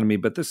directly in front of me,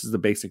 but this is the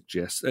basic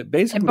gist.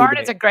 Basically, and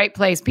Barna's a great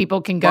place.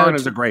 People can go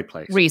Barna's a great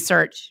place.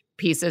 Research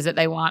pieces that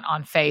they want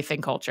on faith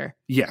and culture.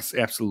 Yes,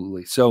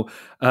 absolutely. So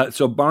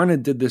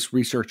Barna did this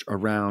research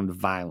around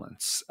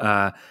violence,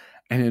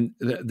 and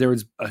there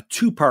was a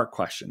two-part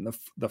question.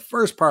 The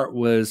first part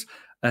was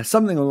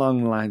something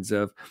along the lines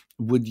of,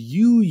 would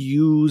you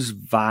use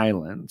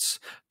violence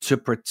to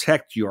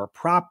protect your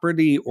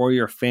property or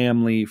your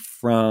family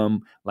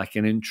from like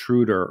an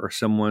intruder or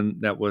someone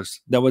that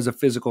was a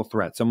physical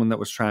threat, someone that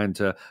was trying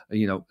to,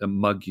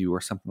 mug you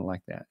or something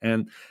like that?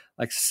 And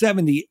like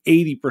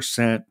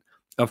 70-80%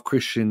 of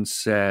Christians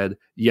said,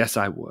 yes,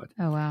 I would.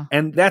 Oh, wow.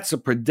 And that's a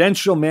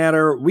prudential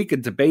matter. We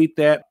could debate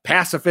that.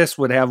 Pacifists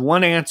would have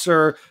one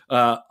answer.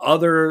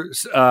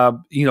 Others,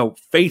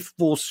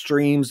 faithful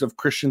streams of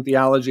Christian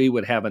theology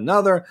would have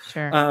another.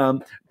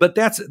 Sure. But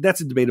that's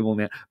a debatable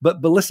matter.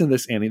 But listen to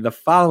this, Annie. The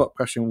follow-up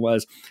question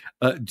was,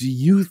 do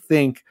you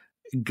think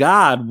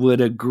God would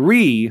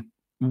agree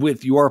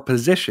with your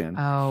position?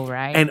 Oh,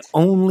 right. And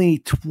only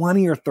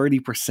 20 or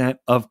 30%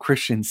 of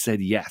Christians said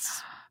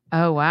yes.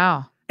 Oh,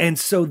 wow. And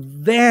so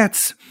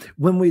that's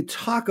when we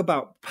talk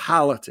about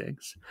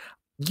politics.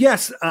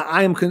 Yes,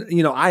 I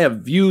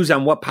have views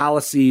on what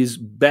policies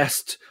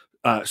best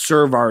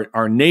serve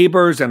our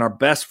neighbors and are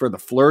best for the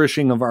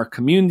flourishing of our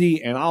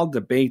community, and I'll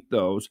debate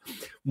those.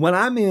 When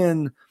I'm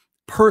in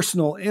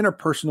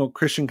interpersonal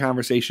Christian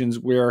conversations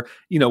where,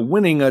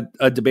 winning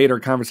a debate or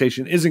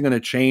conversation isn't going to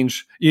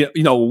change,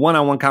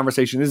 one-on-one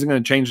conversation isn't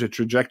going to change the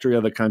trajectory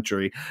of the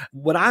country.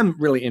 What I'm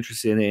really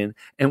interested in,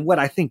 and what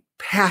I think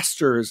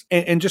pastors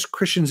and just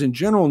Christians in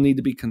general need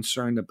to be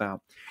concerned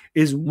about,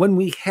 is when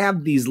we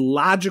have these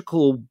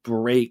logical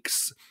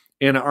breaks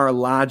in our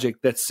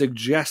logic that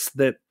suggest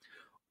that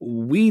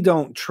we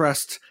don't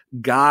trust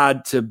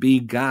God to be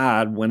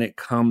God when it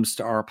comes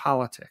to our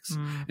politics.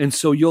 And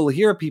so you'll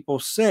hear people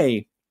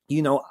say,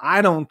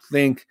 I don't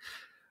think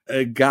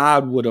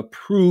God would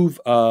approve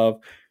of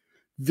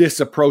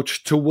this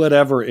approach to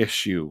whatever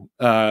issue,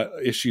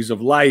 issues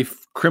of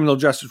life, criminal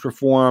justice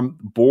reform,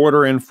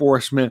 border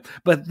enforcement.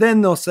 But then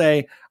they'll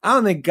say, I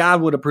don't think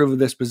God would approve of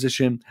this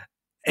position.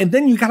 And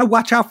then you got to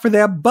watch out for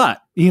that but,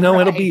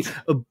 Right. It'll be,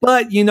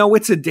 but,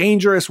 it's a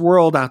dangerous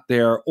world out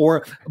there.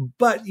 Or,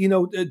 but,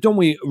 don't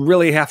we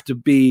really have to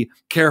be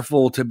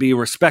careful to be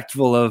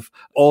respectful of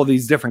all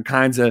these different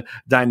kinds of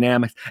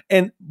dynamics?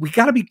 And we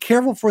got to be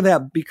careful for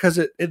that because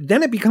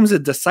then it becomes a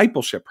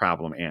discipleship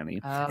problem,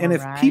 Annie. Oh, and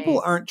if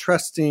people aren't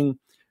trusting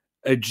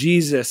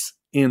Jesus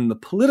in the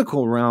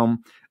political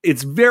realm,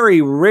 it's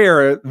very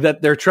rare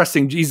that they're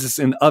trusting Jesus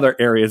in other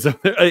areas,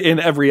 in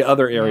every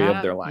other area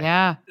of their life.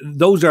 Yeah.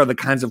 Those are the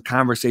kinds of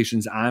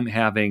conversations I'm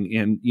having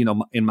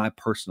in my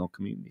personal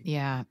community.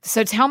 Yeah.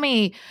 So tell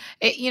me,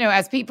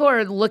 as people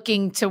are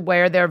looking to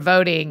where they're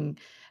voting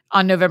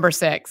on November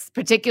 6th,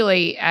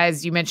 particularly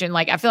as you mentioned,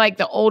 I feel like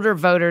the older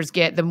voters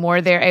get, the more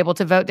they're able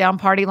to vote down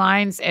party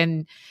lines,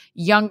 and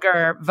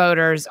younger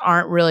voters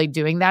aren't really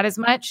doing that as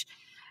much.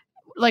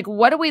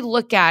 What do we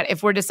look at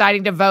if we're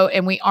deciding to vote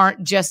and we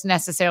aren't just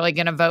necessarily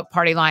going to vote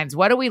party lines?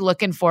 What are we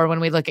looking for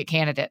when we look at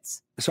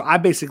candidates? So I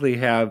basically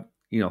have,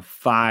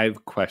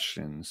 5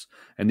 questions,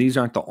 and these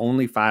aren't the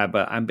only 5,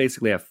 but I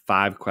basically have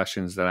 5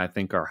 questions that I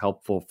think are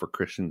helpful for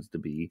Christians to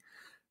be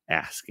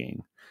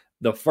asking.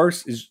 The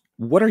first is,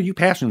 what are you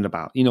passionate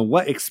about?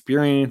 What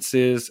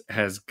experiences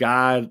has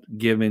God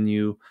given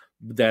you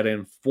that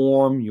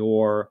inform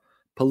your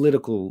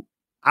political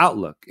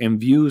outlook and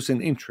views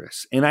and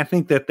interests? And I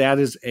think that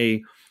is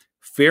a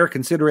fair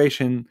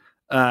consideration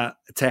to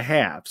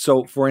have.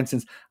 So, for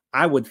instance,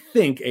 I would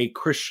think a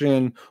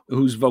Christian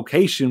whose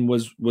vocation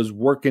was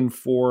working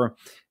for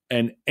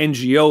an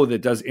NGO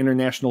that does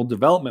international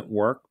development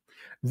work,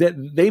 that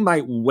they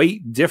might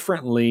weight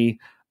differently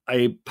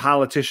a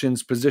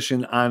politician's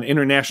position on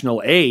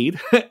international aid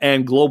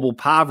and global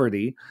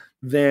poverty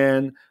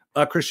than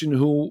a Christian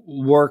who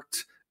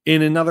worked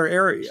in another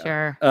area.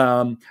 Sure.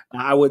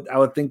 I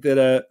would think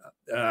that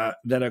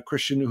a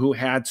Christian who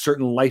had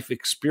certain life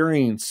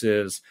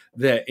experiences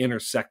that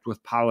intersect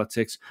with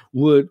politics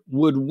would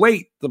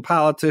weight the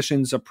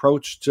politician's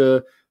approach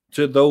to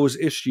those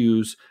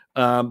issues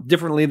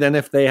differently than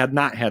if they had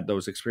not had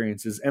those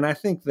experiences. And I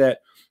think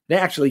that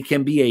actually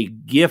can be a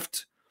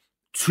gift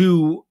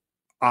to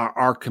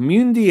our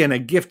community, and a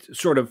gift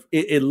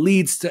it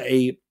leads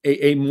to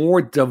a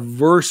more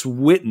diverse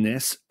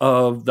witness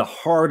of the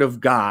heart of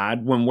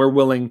God when we're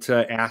willing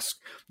to ask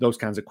those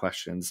kinds of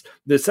questions.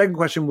 The second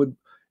question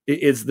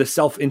is the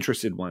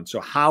self-interested one. So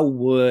how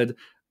would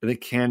the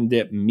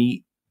candidate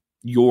meet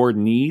your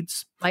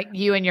needs? Like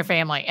you and your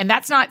family. And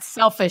that's not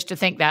selfish to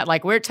think that.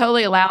 We're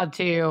totally allowed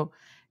to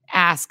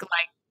ask,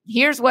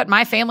 here's what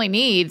my family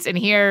needs, and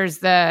here's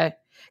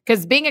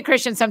because being a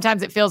Christian,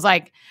 sometimes it feels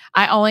like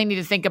I only need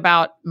to think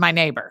about my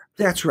neighbor.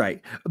 That's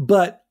right.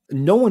 But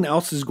no one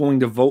else is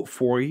going to vote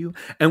for you.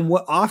 And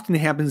what often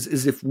happens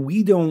is if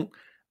we don't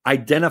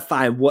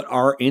identify what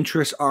our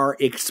interests are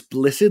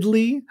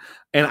explicitly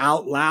and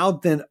out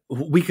loud, then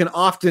we can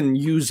often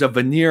use a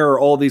veneer or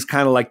all these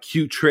kind of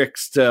cute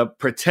tricks to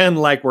pretend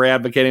like we're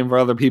advocating for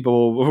other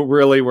people who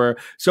really were.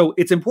 So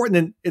it's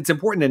important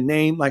to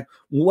name,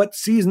 what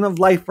season of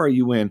life are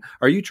you in?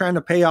 Are you trying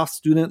to pay off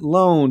student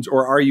loans,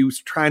 or are you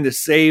trying to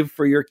save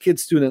for your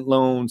kids' student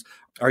loans?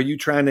 Are you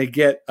trying to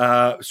get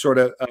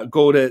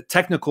go to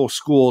technical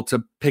school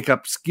to pick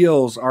up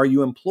skills? Are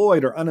you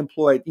employed or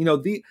unemployed?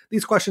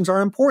 These questions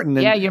are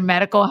important. Yeah, your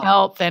medical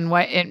health and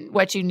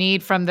what you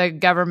need from the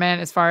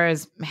government as far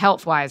as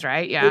health wise,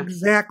 right? Yeah,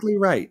 exactly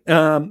right.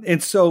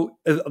 And so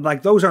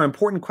those are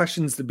important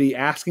questions to be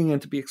asking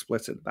and to be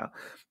explicit about.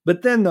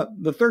 But then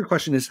the third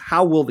question is,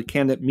 how will the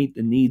candidate meet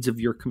the needs of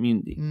your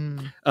community?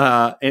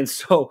 And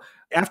so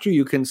after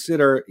you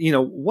consider,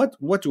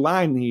 what do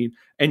I need,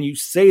 and you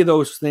say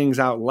those things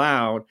out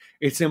loud,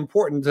 it's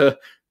important to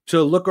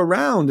look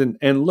around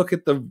and look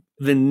at the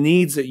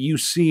needs that you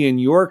see in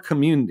your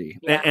community,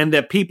 and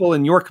that people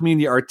in your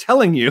community are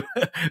telling you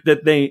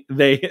that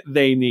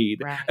they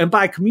need. Right. And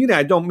by community,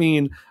 I don't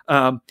mean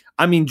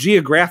I mean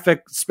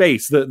geographic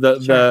space, your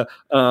the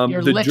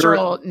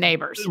literal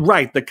neighbors,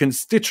 right? The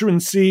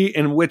constituency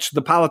in which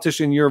the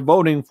politician you're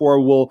voting for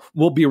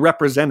will be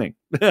representing,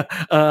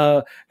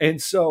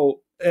 and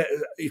so.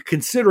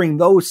 Considering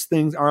those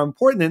things are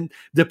important, and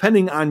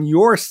depending on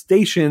your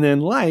station in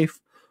life,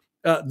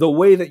 the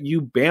way that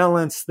you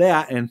balance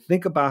that and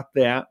think about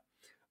that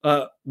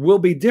will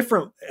be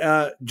different,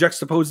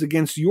 juxtaposed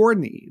against your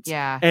needs.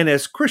 Yeah. And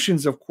as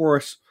Christians, of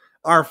course,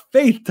 our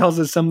faith tells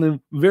us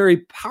something very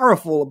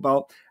powerful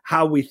about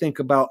how we think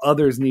about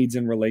others' needs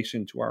in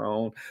relation to our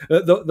own.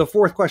 The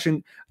fourth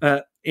question,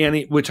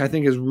 Annie, which I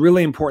think is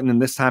really important in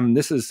this time, and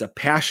this is a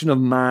passion of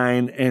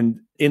mine,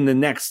 and in the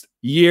next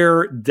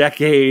year,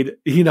 decade,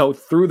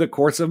 through the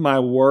course of my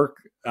work,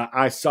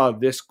 I saw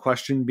this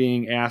question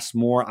being asked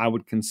more. I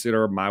would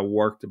consider my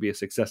work to be a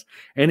success.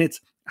 And it's,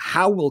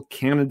 how will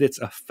candidates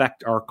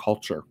affect our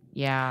culture?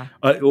 Yeah.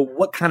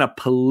 What kind of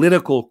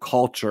political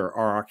culture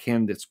are our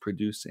candidates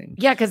producing?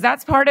 Yeah, because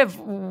that's part of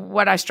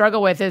what I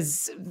struggle with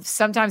is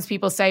sometimes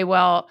people say,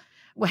 well,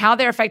 how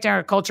they're affecting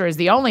our culture is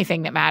the only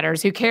thing that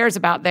matters. Who cares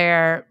about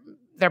their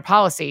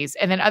policies?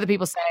 And then other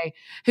people say,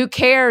 who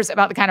cares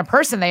about the kind of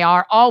person they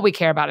are? All we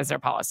care about is their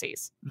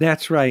policies.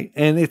 That's right.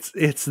 And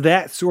it's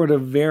that sort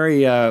of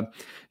very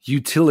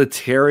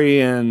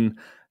utilitarian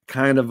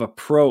kind of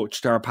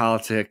approach to our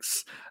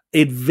politics,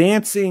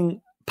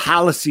 advancing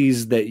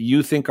policies that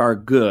you think are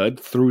good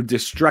through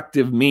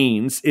destructive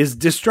means is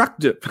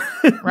destructive.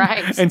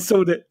 Right. And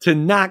so to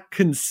not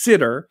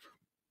consider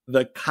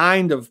the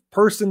kind of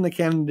person the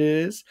candidate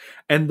is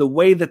and the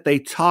way that they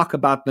talk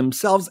about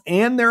themselves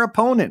and their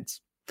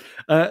opponents.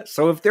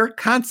 So if they're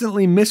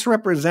constantly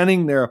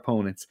misrepresenting their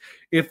opponents,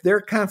 if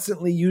they're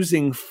constantly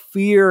using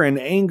fear and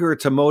anger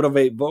to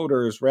motivate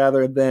voters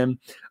rather than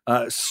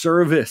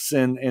service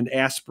and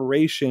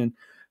aspiration,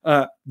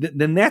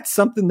 then that's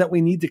something that we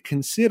need to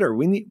consider.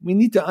 We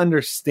need to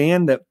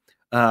understand that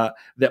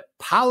that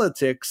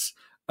politics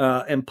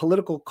and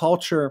political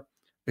culture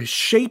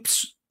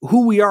shapes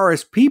who we are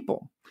as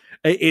people.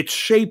 It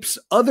shapes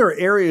other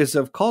areas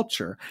of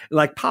culture.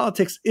 Like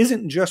politics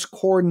isn't just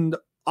cordoned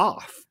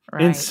off.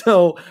 Right. And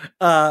so,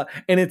 and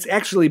it's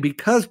actually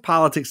because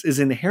politics is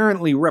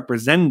inherently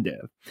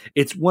representative.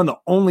 It's one of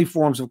the only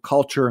forms of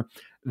culture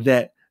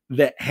that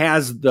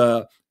has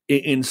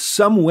in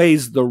some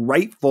ways, the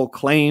rightful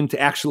claim to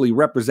actually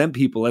represent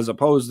people, as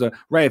opposed to,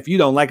 right, if you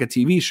don't like a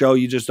TV show,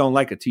 you just don't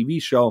like a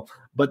TV show.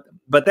 But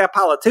that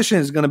politician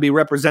is going to be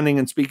representing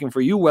and speaking for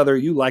you, whether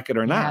you like it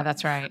or not. Yeah,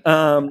 that's right.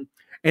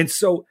 And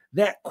so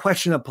that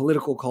question of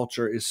political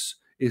culture is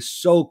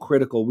so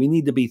critical. We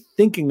need to be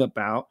thinking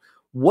about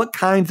what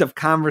kinds of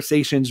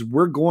conversations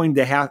we're going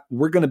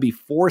to be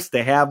forced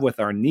to have with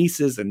our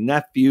nieces and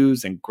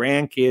nephews and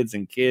grandkids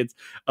and kids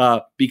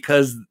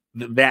because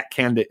that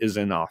candidate is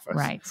in office.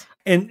 Right.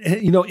 And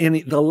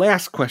the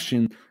last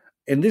question,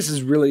 and this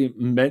is really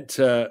meant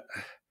to,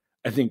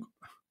 I think,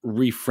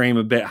 reframe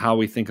a bit how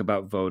we think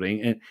about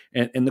voting.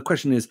 And the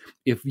question is,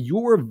 if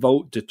your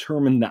vote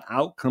determined the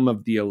outcome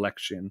of the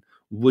election,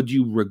 would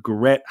you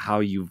regret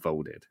how you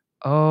voted?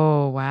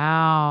 Oh,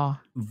 wow.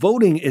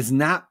 Voting is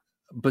not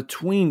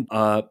between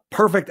a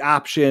perfect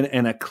option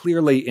and a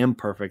clearly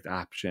imperfect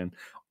option.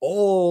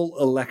 All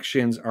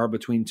elections are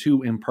between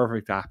two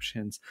imperfect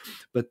options.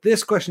 But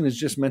this question is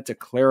just meant to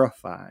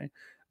clarify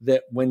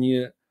that when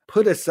you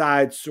put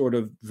aside sort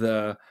of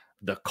the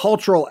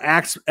cultural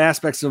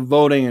aspects of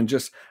voting and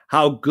just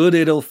how good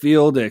it'll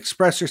feel to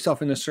express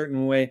yourself in a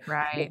certain way,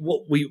 right.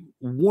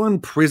 One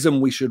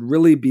prism we should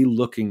really be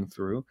looking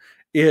through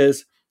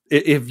is,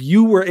 if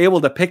you were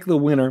able to pick the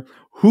winner,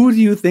 who do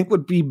you think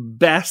would be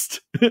best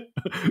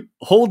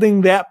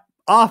holding that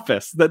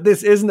office? That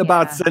this isn't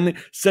about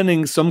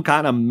sending some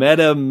kind of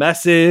meta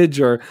message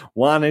or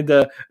wanting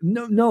to.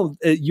 No,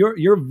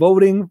 you're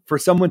voting for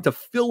someone to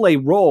fill a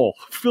role,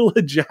 fill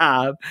a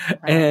job, right.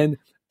 And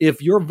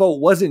if your vote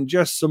wasn't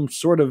just some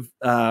sort of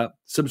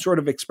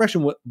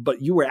expression,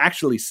 but you were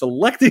actually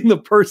selecting the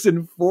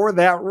person for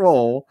that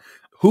role,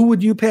 who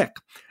would you pick?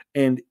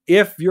 And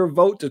if your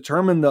vote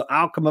determined the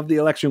outcome of the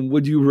election,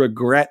 would you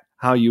regret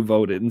how you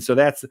voted? And so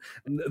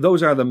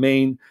those are the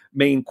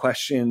main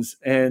questions.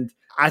 And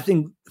I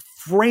think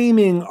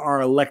framing our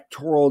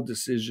electoral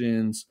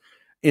decisions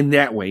in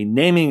that way,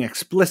 naming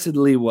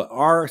explicitly what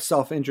our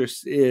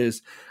self-interest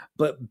is,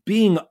 but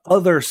being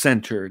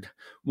other-centered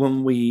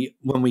when we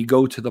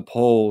go to the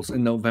polls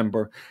in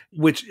November,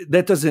 which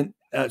that doesn't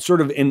sort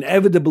of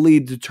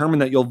inevitably determine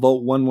that you'll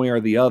vote one way or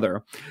the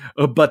other,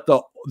 but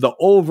the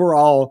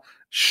overall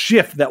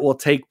shift that will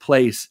take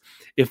place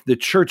if the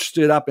church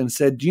stood up and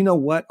said, do you know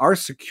what? Our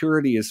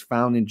security is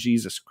found in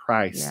Jesus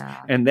Christ.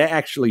 Yeah. And that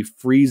actually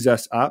frees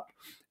us up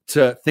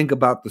to think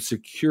about the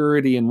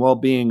security and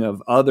well-being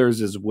of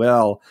others as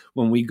well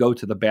when we go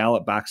to the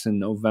ballot box in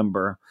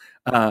November.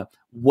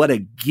 What a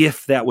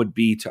gift that would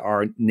be to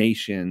our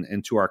nation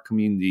and to our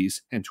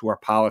communities and to our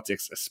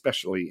politics,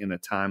 especially in a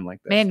time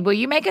like this. Man, will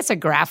you make us a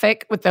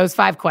graphic with those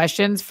 5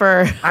 questions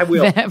for? I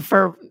will.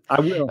 I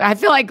will. I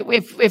feel like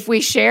if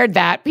we shared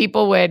that,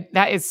 people would.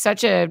 That is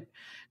such a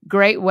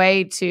great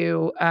way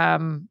to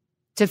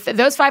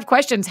those 5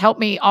 questions help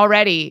me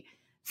already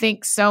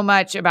think so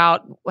much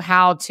about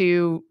how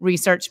to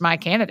research my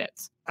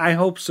candidates. I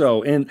hope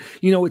so. And,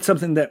 it's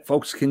something that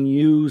folks can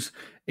use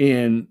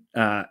in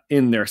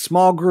their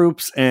small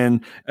groups,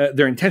 and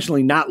they're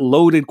intentionally not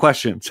loaded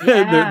questions.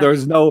 Yeah.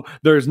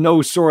 There's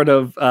no sort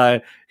of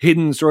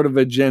hidden sort of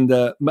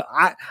agenda.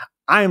 I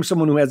am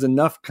someone who has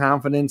enough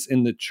confidence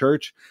in the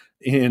church,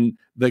 in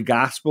the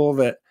gospel,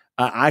 that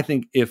I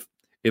think if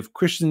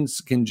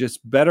Christians can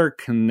just better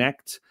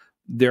connect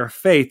their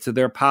faith to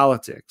their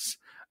politics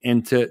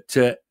and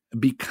to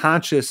be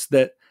conscious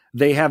that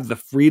they have the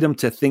freedom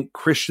to think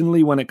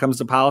Christianly when it comes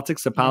to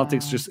politics. The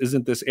politics just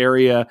isn't this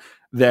area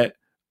that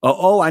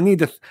I need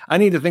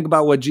to think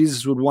about what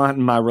Jesus would want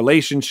in my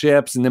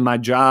relationships and in my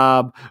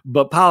job.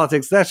 But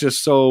politics, that's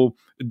just so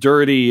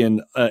dirty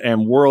and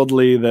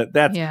worldly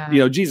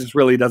that Jesus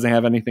really doesn't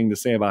have anything to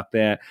say about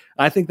that.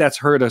 I think that's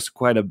hurt us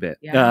quite a bit.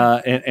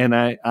 Yeah.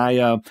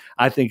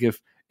 I think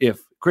if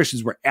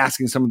Christians were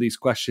asking some of these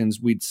questions,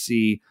 we'd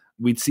see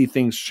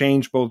things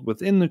change both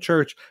within the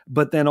church,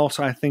 but then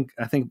also I think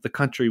the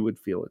country would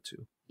feel it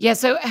too. Yeah.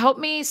 So help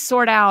me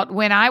sort out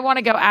when I want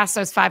to go ask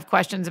those 5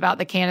 questions about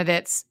the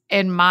candidates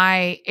in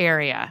my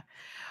area.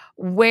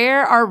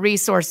 Where are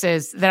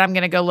resources that I'm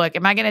going to go look?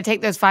 Am I going to take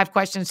those 5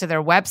 questions to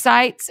their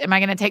websites? Am I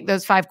going to take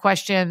those 5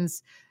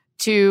 questions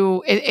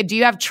to, do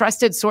you have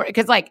trusted source?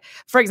 Because like,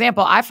 for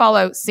example, I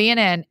follow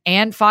CNN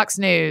and Fox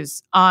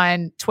News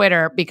on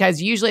Twitter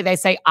because usually they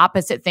say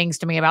opposite things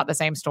to me about the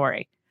same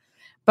story.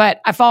 But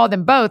I follow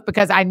them both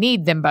because I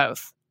need them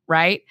both.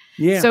 Right.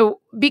 Yeah.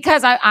 So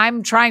because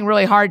I'm trying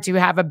really hard to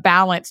have a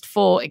balanced,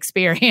 full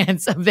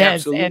experience of this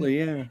Absolutely,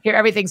 and hear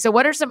everything. So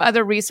what are some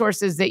other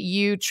resources that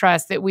you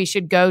trust that we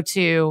should go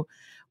to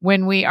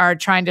when we are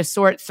trying to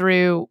sort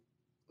through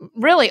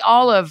really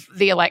all of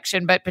the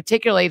election, but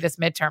particularly this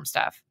midterm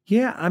stuff?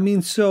 Yeah. I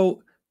mean,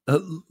 so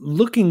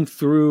looking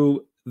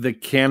through the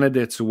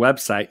candidate's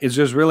website is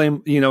just really,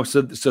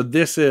 so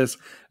this is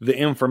the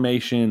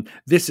information.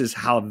 This is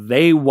how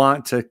they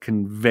want to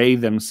convey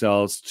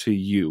themselves to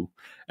you.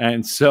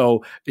 And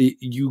so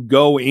you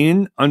go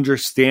in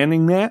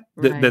understanding that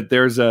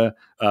there's a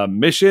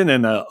mission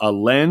and a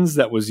lens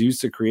that was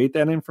used to create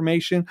that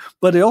information.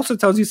 But it also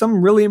tells you something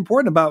really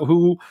important about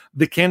who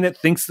the candidate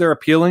thinks they're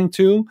appealing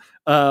to,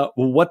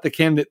 what the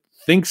candidate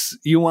thinks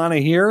you want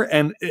to hear,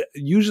 and it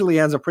usually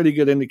has a pretty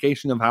good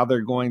indication of how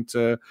they're going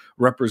to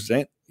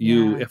represent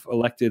you if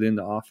elected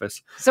into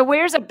office. So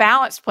where's a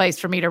balanced place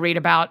for me to read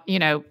about,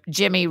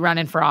 Jimmy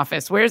running for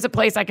office? Where's a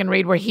place I can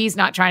read where he's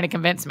not trying to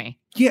convince me?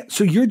 Yeah.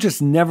 So you're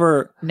just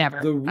never.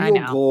 The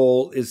real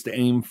goal is to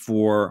aim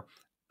for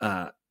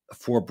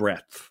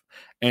breadth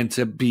and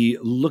to be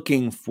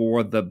looking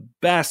for the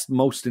best,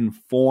 most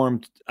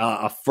informed,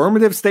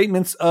 affirmative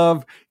statements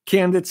of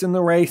candidates in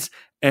the race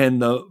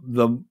and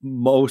the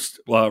most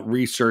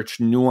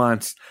researched,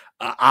 nuanced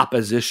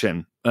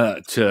opposition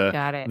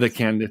to the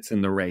candidates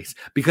in the race,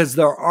 because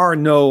there are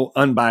no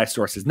unbiased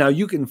sources. Now,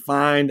 you can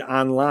find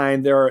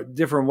online, there are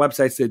different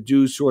websites that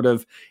do sort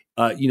of,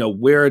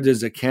 where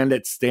does a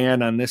candidate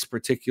stand on this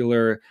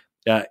particular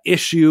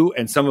issue?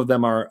 And some of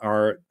them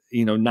are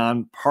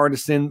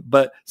nonpartisan,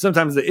 but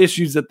sometimes the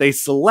issues that they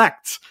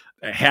select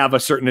have a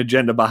certain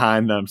agenda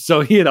behind them.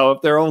 So,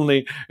 if they're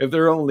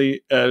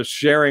only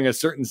sharing a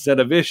certain set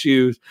of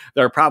issues,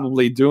 they're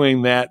probably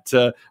doing that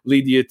to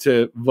lead you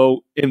to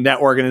vote in that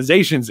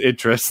organization's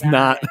interest,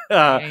 not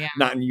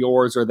in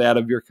yours or that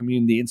of your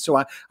community. And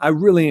so I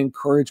really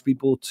encourage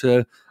people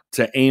to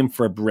aim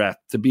for breadth,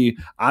 to be,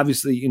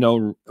 obviously,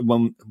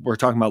 when we're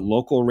talking about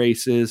local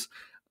races,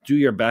 do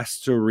your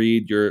best to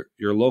read your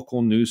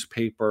local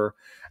newspaper.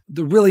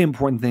 The really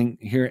important thing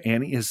here,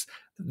 Annie, is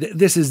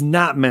this is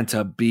not meant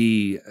to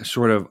be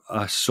sort of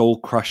a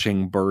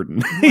soul-crushing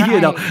burden.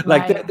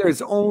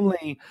 There's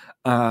only...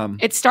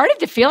 it started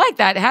to feel like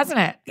that, hasn't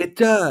it? It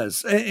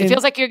does. It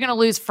feels like you're going to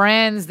lose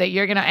friends, that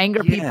you're going to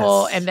anger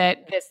people, and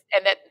that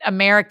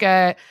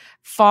America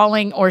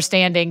falling or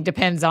standing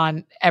depends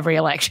on every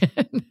election.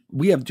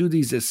 We have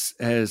duties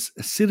as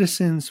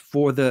citizens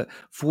for the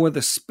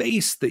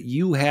space that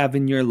you have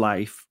in your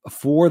life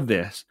for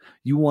this.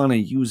 You want to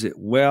use it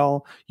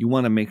well. You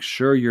want to make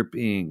sure you're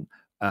being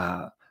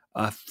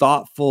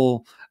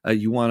thoughtful.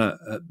 You want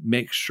to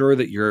make sure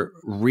that you're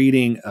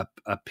reading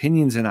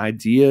opinions and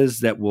ideas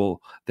that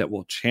will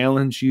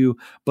challenge you.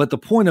 But the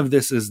point of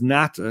this is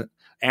not to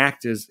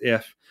act as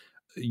if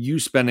you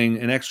spending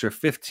an extra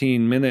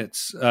 15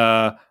 minutes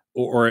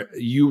or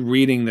you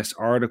reading this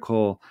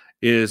article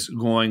is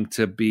going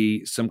to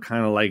be some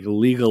kind of like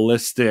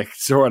legalistic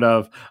sort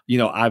of,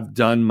 I've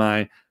done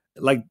my,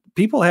 like,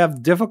 people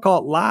have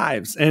difficult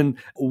lives and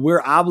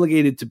we're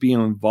obligated to be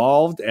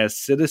involved as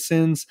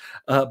citizens.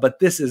 But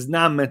this is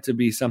not meant to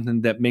be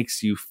something that makes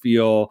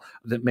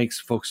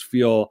folks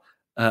feel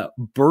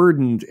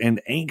burdened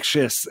and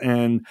anxious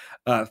and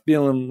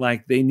feeling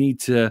like they need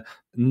to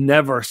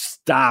never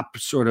stop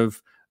sort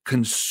of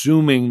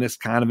consuming this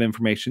kind of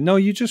information. No,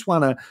 you just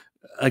want to,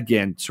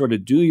 again, sort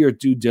of do your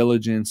due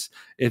diligence.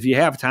 If you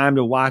have time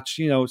to watch,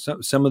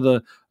 some of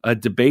the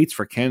debates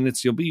for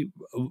candidates you'll be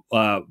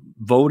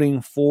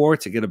voting for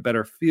to get a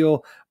better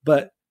feel.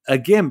 But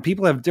again,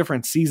 people have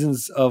different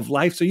seasons of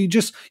life, so you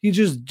just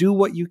do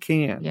what you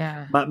can.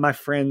 Yeah. My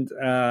friend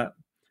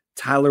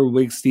Tyler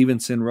Wiggs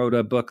Stevenson wrote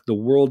a book, "The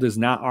World Is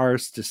Not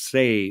Ours to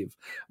Save,"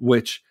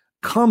 which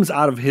comes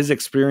out of his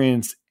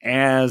experience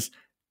as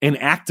an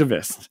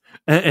activist.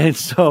 And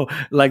so,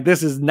 like,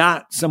 this is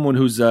not someone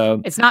who's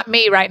it's not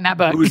me writing that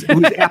book who's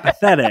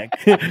apathetic.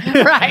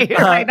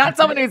 right. Not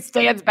someone who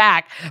stands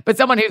back, but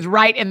someone who's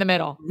right in the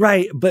middle.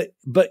 Right.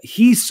 But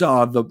he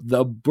saw the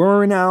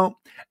burnout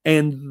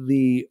and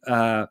the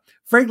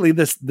frankly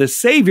the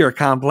savior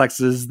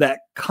complexes that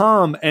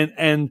come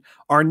and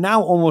are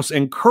now almost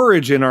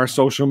encouraged in our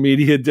social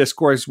media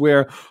discourse,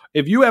 where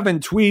if you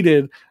haven't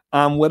tweeted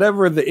on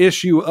whatever the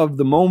issue of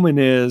the moment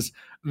is,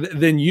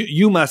 then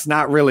you must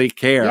not really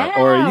care,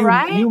 or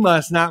you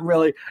must not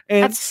really.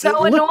 And that's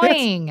so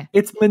annoying.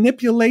 It's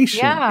manipulation.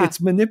 Yeah. It's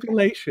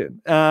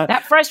manipulation.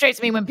 That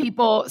frustrates me when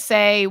people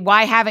say,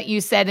 "Why haven't you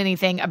said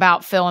anything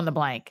about fill in the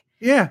blank?"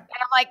 Yeah, and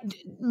I'm like,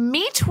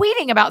 me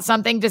tweeting about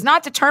something does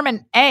not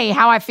determine A,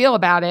 how I feel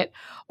about it,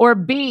 or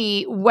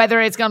B, whether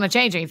it's going to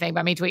change anything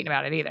by me tweeting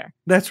about it either.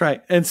 That's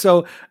right. And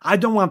so I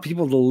don't want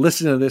people to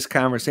listen to this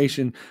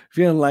conversation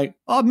feeling like,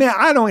 oh man,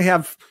 I don't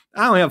have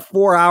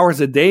 4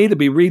 hours a day to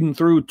be reading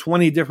through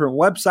 20 different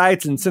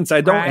websites. And since I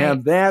don't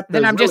have that,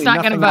 then I'm just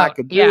not going to vote. I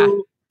could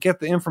do.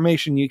 Get the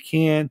information you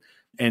can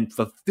and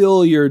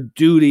fulfill your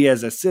duty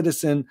as a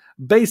citizen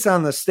based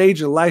on the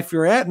stage of life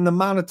you're at and the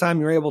amount of time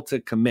you're able to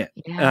commit.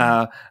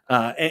 Yeah.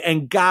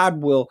 And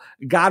God will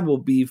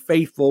be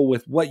faithful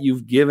with what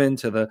you've given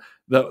to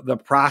the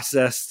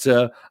process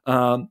to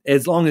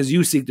as long as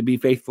you seek to be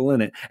faithful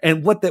in it.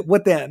 And what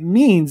that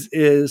means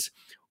is,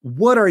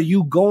 what are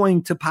you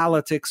going to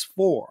politics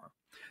for?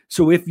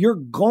 So if you're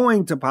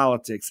going to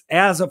politics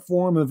as a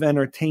form of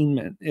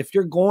entertainment, if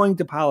you're going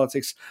to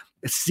politics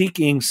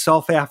seeking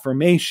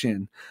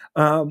self-affirmation,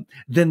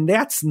 then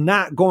that's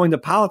not going to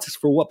politics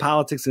for what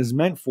politics is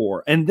meant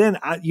for. And then,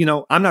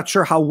 I'm not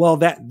sure how well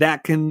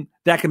that can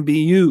be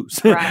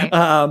used. Right.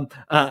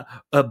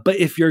 But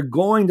if you're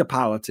going to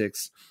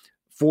politics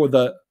for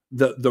the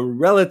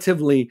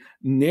relatively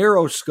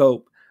narrow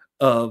scope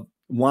of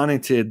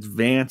wanting to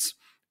advance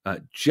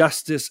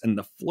justice and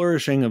the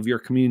flourishing of your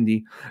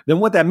community, then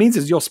what that means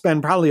is you'll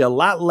spend probably a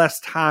lot less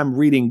time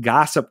reading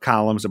gossip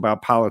columns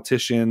about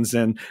politicians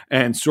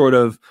and sort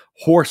of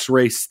horse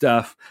race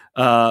stuff,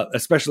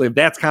 especially if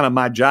that's kind of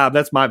my job.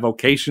 That's my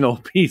vocational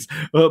piece.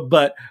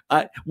 But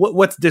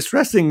what's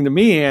distressing to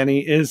me,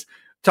 Annie, is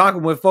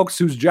talking with folks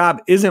whose job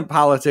isn't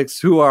politics,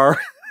 who are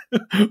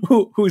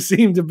who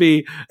seem to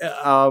be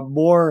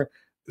more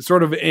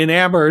sort of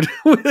enamored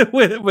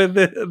with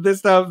this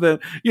stuff that,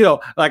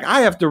 like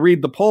I have to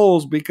read the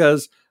polls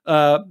because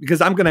I'm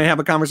going to have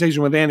a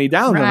conversation with Annie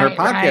Downs on her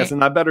podcast,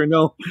 and I better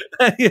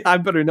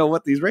know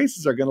what these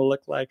races are going to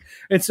look like.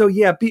 And so,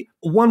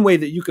 one way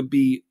that you could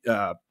be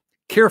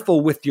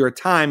careful with your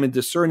time and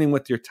discerning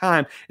with your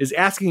time is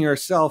asking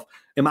yourself,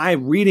 am I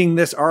reading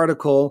this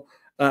article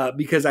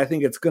because I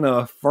think it's going to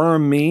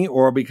affirm me,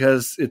 or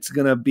because it's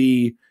going to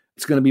be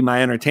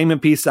my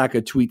entertainment piece I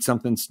could tweet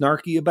something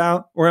snarky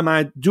about? Or am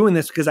I doing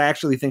this because I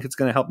actually think it's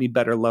going to help me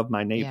better love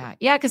my neighbor?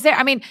 Yeah. Because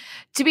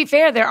to be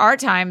fair, there are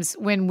times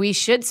when we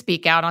should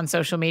speak out on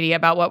social media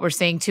about what we're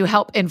seeing to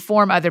help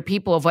inform other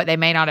people of what they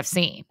may not have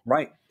seen.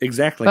 Right.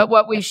 Exactly. But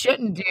what we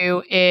shouldn't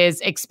do is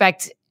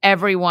expect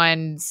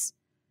everyone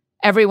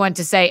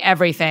to say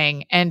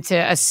everything and to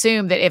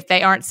assume that if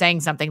they aren't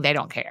saying something, they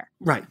don't care.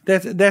 Right.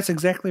 That's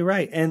exactly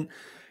right. And,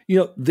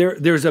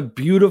 there's a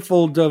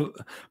beautiful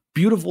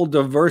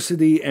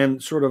diversity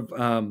and sort of,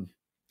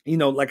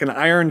 like an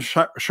iron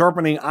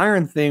sharpening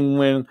iron thing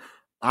when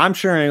I'm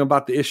sharing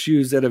about the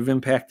issues that have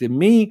impacted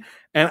me,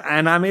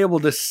 and I'm able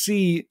to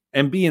see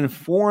and be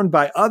informed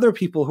by other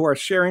people who are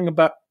sharing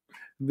about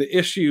the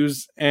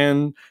issues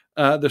and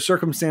the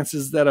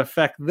circumstances that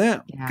affect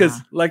them.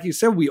 Because like you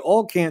said, we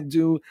all can't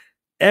do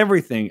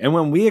everything. And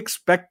when we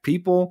expect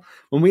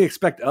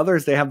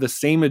others to have the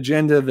same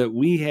agenda that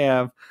we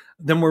have,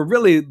 then we're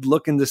really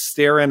looking to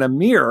stare in a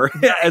mirror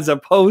as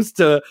opposed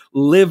to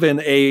live in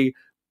a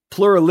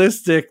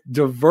pluralistic,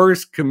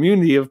 diverse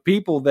community of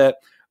people that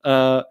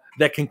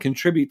can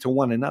contribute to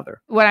one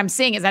another. What I'm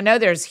seeing is, I know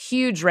there's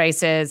huge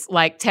races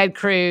like Ted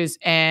Cruz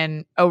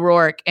and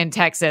O'Rourke in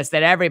Texas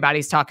that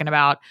everybody's talking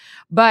about,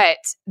 but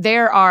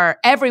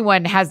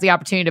everyone has the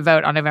opportunity to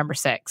vote on November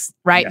 6th,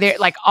 right? Yes.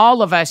 Like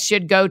all of us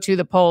should go to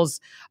the polls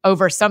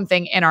over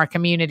something in our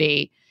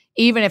community,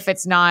 even if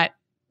it's not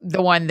the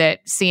one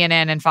that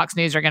CNN and Fox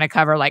News are going to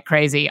cover like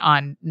crazy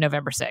on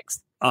November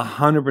 6th.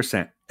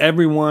 100%.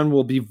 Everyone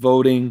will be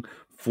voting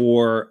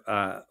for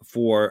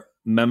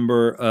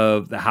member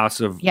of the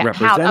House of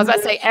Representatives. I was about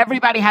to say,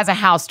 everybody has a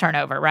House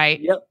turnover, right?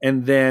 Yep.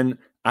 And then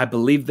I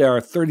believe there are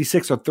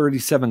 36 or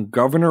 37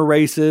 governor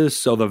races.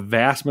 So the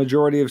vast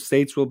majority of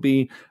states will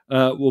be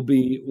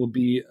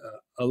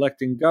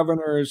electing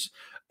governors.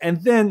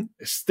 And then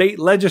state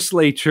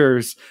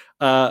legislatures,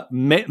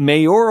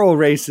 mayoral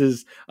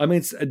races.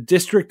 It's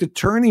district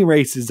attorney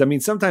races.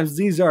 Sometimes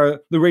these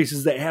are the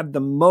races that have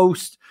the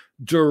most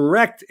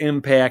direct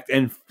impact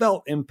and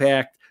felt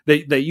impact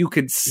that you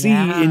could see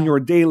in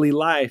your daily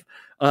life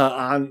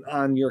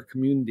on your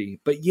community.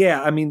 But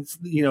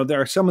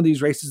there are some of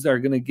these races that are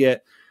going to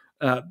get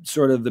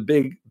sort of the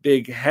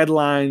big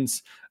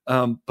headlines,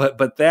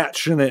 but that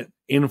shouldn't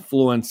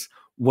influence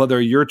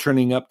whether you're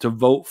turning up to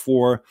vote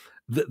for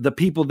the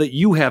people that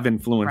you have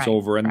influence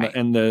over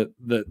and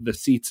the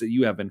seats that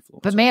you have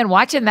influence. But man,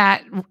 watching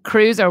that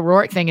Cruz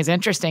O'Rourke thing is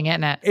interesting,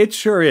 isn't it? It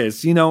sure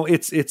is.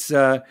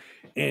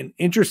 an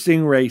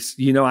interesting race.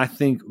 I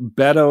think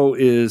Beto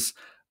is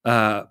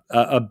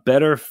a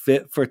better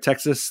fit for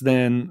Texas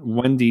than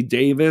Wendy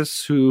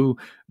Davis, who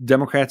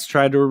Democrats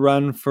tried to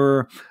run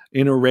for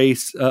in a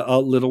race a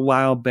little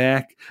while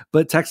back.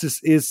 But Texas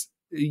is,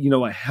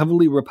 a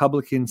heavily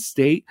Republican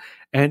state.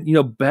 And,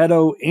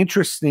 Beto,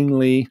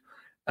 interestingly,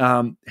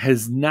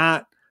 has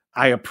not.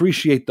 I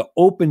appreciate the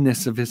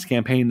openness of his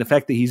campaign, the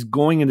fact that he's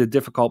going into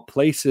difficult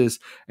places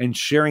and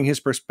sharing his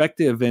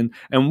perspective. And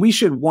we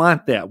should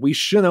want that. We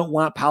shouldn't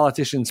want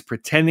politicians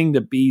pretending to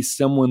be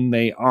someone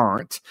they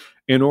aren't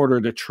in order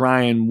to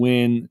try and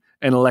win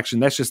an election.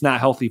 That's just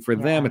not healthy for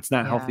them. It's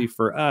not healthy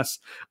for us.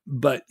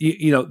 But,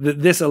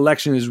 this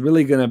election is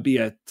really going to be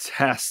a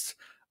test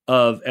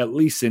of, at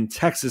least in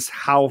Texas,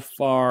 how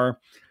far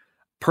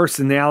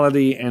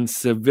personality and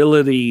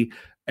civility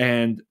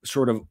and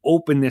sort of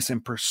openness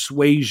and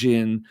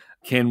persuasion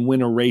can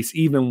win a race,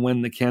 even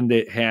when the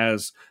candidate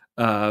has,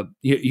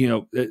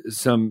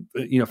 some,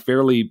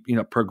 fairly,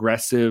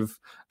 progressive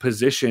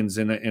positions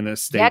in a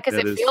state. Yeah, because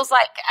it feels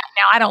like,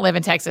 now I don't live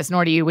in Texas,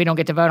 nor do you. We don't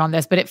get to vote on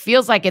this, but it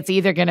feels like it's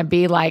either going to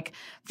be like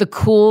the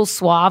cool,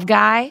 suave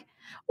guy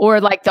or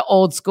like the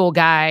old school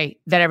guy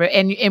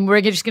and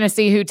we're just going to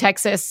see who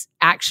Texas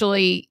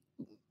actually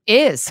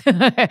is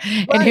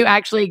and who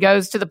actually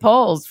goes to the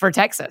polls for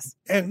Texas.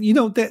 And,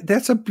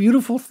 that's a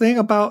beautiful thing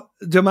about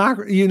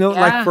democracy,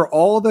 like for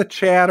all the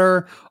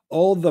chatter,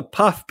 all the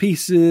puff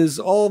pieces,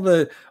 all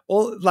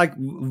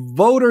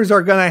voters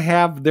are going to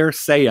have their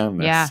say on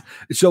this. Yeah.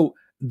 So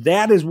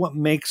that is what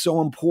makes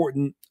so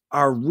important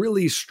our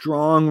really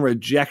strong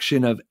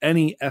rejection of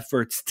any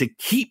efforts to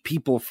keep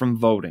people from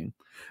voting.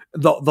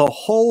 The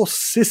whole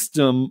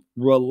system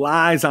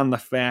relies on the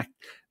fact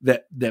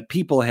that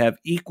people have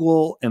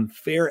equal and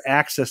fair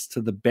access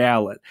to the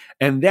ballot.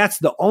 And that's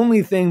the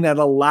only thing that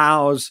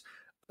allows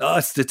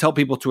us to tell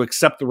people to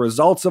accept the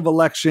results of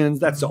elections.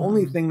 That's the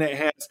only thing that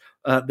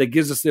has that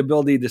gives us the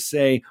ability to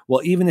say,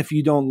 well, even if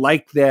you don't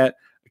like that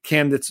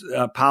candidate's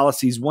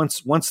policies,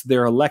 once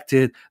they're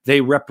elected,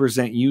 they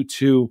represent you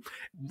too.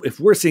 If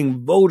we're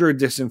seeing voter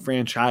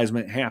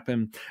disenfranchisement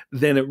happen,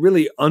 then it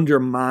really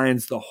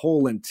undermines the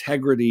whole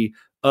integrity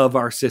of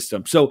our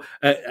system. So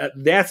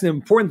that's an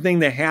important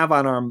thing to have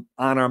on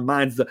our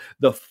minds.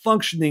 The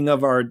functioning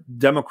of our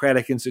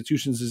democratic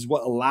institutions is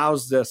what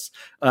allows us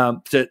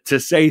to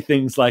say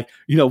things like,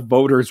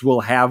 voters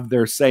will have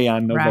their say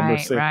on November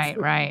 6th.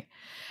 Right.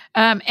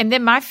 And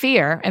then my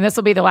fear, and this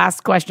will be the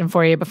last question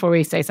for you before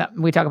we say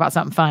something, we talk about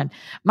something fun.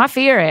 My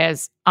fear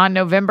is on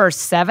November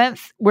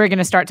 7th, we're going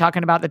to start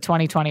talking about the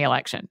 2020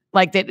 election.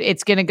 Like that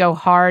it's going to go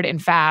hard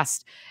and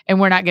fast and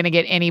we're not going to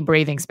get any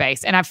breathing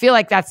space. And I feel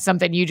like that's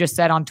something you just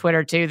said on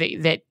Twitter too,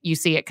 that you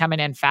see it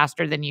coming in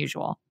faster than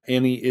usual.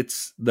 Annie,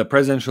 it's the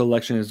presidential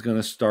election is going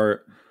to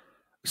start.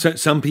 So,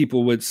 some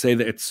people would say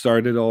that it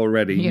started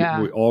already.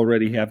 Yeah. We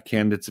already have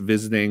candidates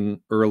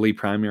visiting early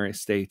primary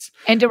states.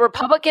 And do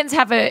Republicans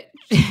have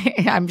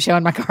I'm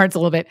showing my cards a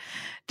little bit.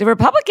 Do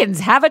Republicans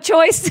have a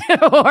choice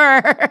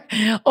or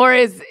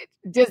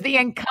does the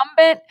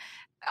incumbent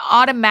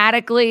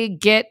automatically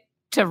get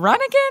to run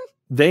again?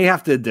 They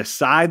have to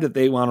decide that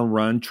they want to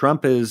run.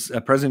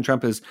 President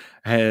Trump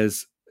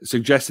has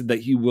suggested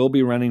that he will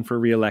be running for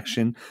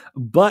re-election,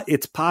 but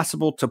it's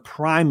possible to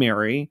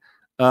primary,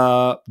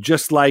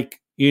 just like,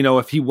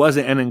 if he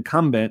wasn't an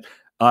incumbent,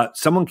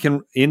 someone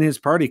in his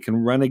party can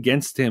run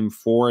against him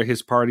for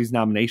his party's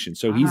nomination.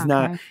 So he's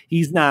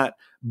not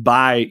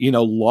by,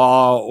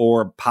 law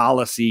or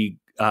policy,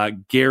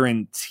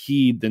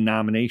 guaranteed the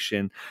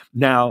nomination.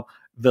 Now,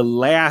 the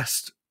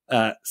last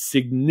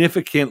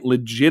significant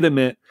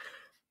legitimate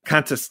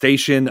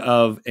contestation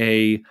of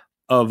a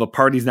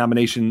party's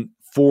nomination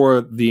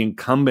for the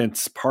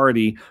incumbent's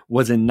party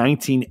was in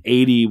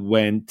 1980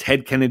 when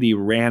Ted Kennedy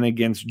ran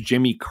against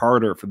Jimmy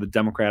Carter for the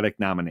Democratic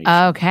nomination.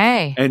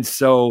 Okay. And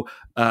so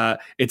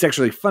it's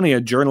actually funny, a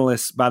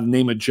journalist by the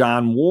name of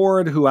John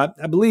Ward, who I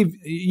believe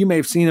you may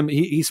have seen him.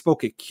 He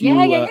spoke at Q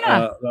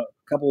a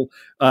couple.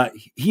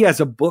 He has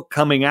a book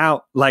coming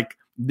out like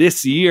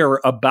this year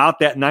about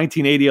that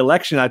 1980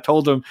 election. I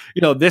told him,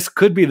 this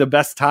could be the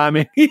best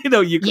timing. You could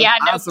no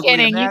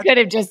kidding. You could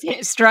have just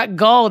struck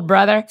gold,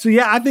 brother. So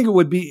yeah, I think it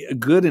would be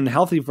good and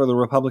healthy for the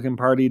Republican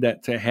Party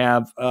to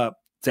have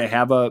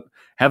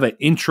an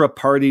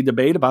intra-party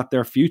debate about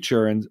their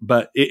future,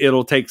 but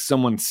it'll take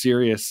someone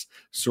serious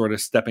sort of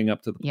stepping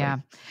up to the plate. Yeah.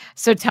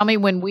 So tell me,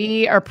 when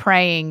we are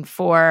praying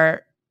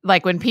for,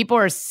 like, when people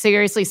are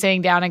seriously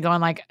sitting down and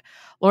going like,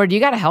 Lord, you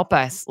got to help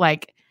us.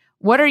 Like,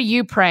 what are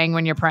you praying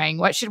when you're praying?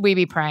 What should we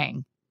be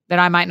praying that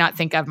I might not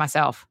think of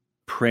myself?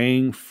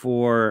 Praying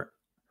for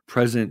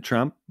President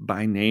Trump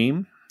by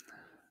name,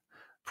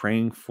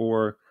 praying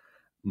for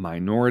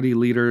Minority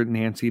Leader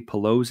Nancy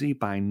Pelosi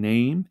by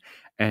name,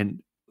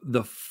 and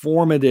the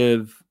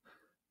formative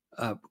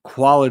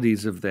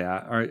qualities of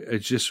that are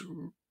just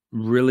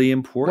really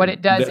important. What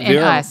it does in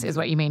us is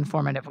what you mean,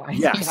 formative wise.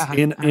 Yes,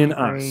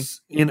 yeah,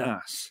 in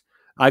us.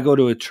 I go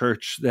to a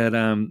church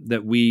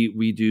that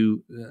we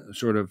do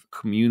sort of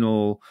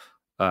communal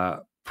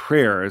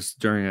prayers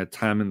during a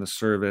time in the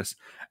service.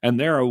 And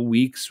there are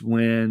weeks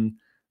when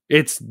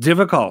it's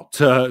difficult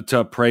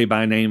to pray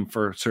by name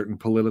for certain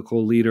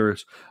political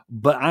leaders.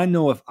 But I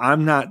know if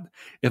I'm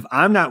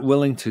not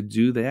willing to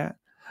do that,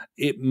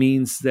 it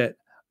means that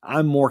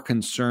I'm more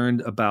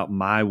concerned about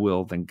my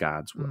will than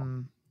God's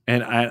will.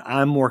 And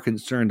I'm more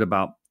concerned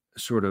about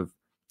sort of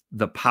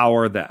the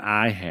power that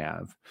I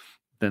have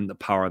than the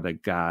power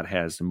that God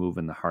has to move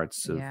in the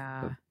hearts of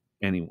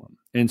anyone.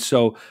 And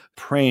so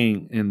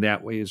praying in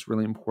that way is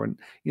really important.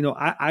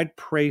 I'd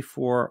pray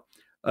for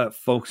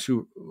folks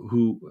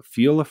who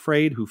feel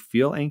afraid, who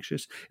feel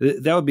anxious.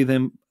 That would be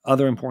the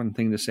other important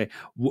thing to say.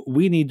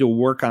 We need to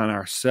work on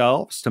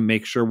ourselves to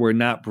make sure we're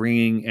not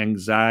bringing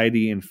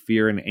anxiety and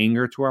fear and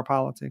anger to our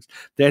politics.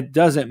 That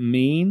doesn't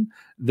mean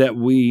that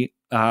we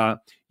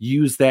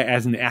use that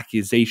as an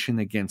accusation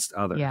against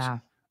others. Yeah.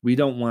 We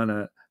don't want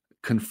to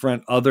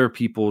confront other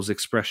people's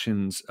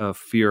expressions of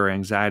fear or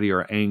anxiety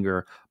or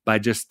anger by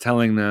just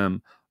telling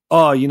them,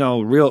 oh,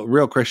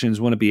 real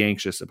Christians want to be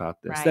anxious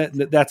about this.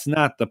 Right. That's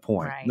not the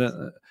point. Right.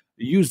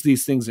 Use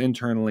these things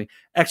internally.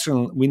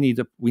 Externally, we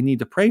need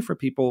to pray for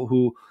people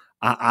who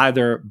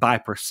either by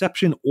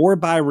perception or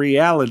by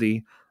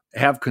reality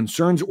have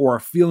concerns or are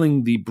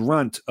feeling the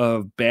brunt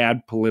of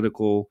bad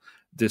political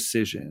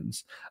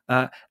decisions.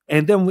 And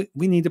then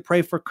we need to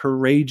pray for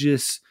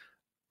courageous,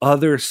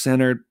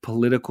 other-centered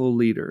political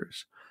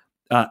leaders.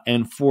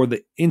 And for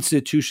the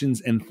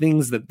institutions and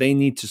things that they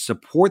need to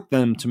support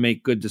them to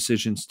make good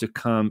decisions to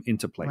come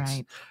into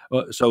place.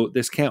 Right. So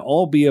this can't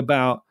all be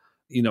about,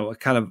 a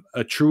kind of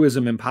a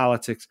truism in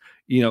politics.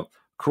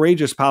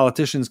 Courageous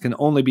politicians can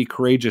only be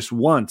courageous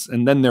once,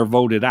 and then they're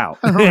voted out.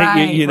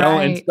 Right,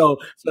 And so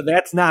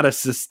that's not a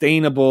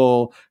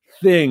sustainable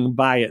thing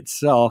by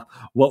itself.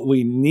 What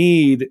we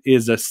need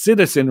is a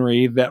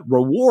citizenry that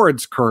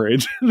rewards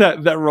courage,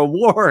 that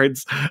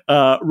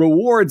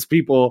rewards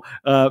people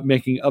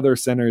making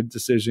other-centered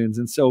decisions.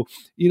 And so,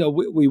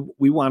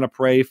 we want to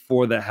pray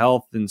for the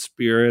health and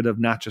spirit of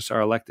not just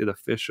our elected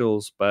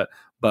officials, but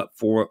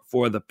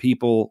for the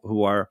people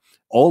who are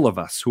all of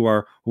us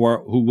who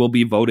will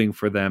be voting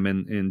for them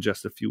in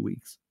just a few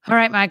weeks. All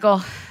right,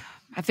 Michael.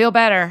 I feel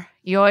better.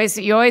 You always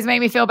make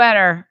me feel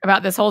better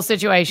about this whole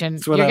situation.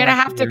 You're going to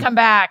have to come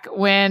back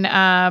when,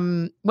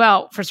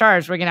 for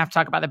starters, we're going to have to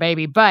talk about the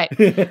baby. But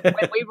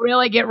when we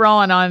really get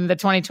rolling on the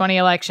 2020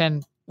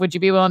 election, would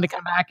you be willing to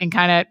come back and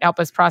kind of help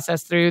us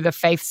process through the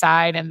faith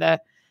side and the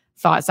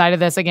thought side of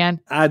this again?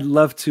 I'd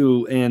love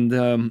to. And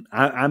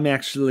I'm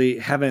actually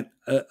haven't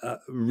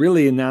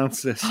really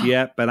announced this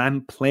yet, but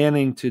I'm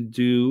planning to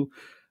do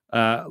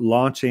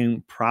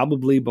launching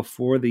probably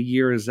before the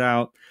year is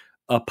out,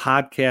 a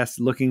podcast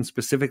looking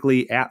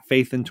specifically at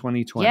faith in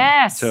 2020.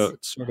 Yes. To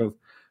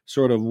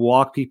sort of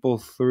walk people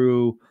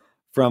through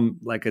from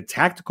like a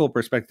tactical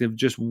perspective,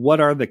 just what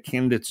are the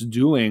candidates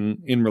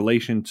doing in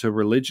relation to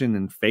religion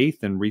and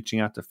faith and reaching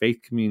out to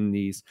faith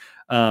communities.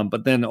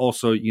 But then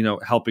also,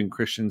 helping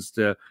Christians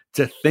to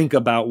think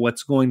about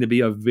what's going to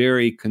be a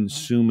very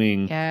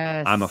consuming,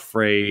 I'm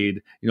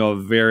afraid, a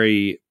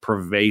very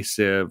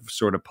pervasive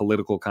sort of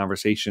political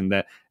conversation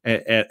that,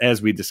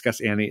 as we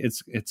discussed, Annie,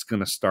 it's going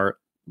to start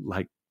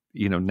like,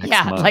 next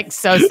month. Like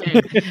so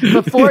soon.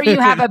 Before you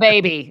have a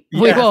baby,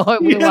 we will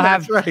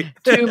have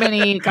too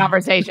many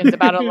conversations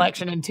about an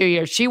election in 2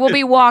 years. She will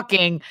be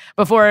walking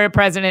before a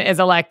president is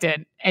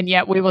elected, and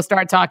yet we will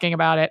start talking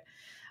about it.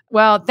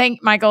 Well,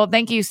 Michael,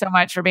 thank you so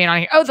much for being on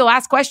here. Oh, the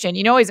last question.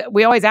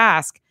 We always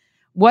ask,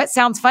 what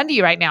sounds fun to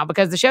you right now?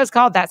 Because the show's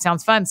called That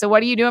Sounds Fun. So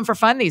what are you doing for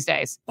fun these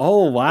days?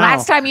 Oh, wow.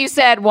 Last time you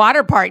said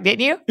water park,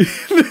 didn't you?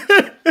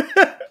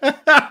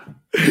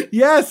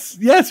 Yes,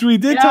 we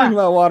did talk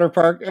about water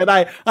park, and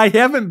I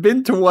haven't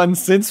been to one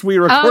since we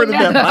recorded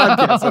that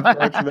podcast,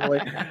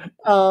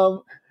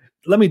 unfortunately.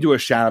 Let me do a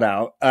shout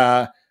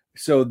out.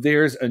 So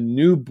there's a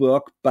new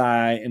book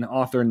by an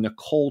author,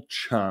 Nicole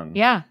Chung,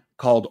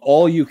 called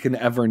All You Can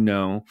Ever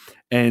Know,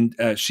 and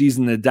she's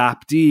an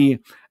adoptee,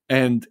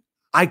 and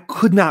I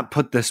could not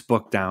put this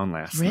book down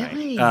last night.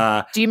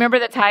 Do you remember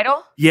the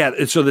title?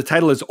 Yeah. So the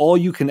title is All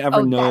You Can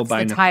Ever Know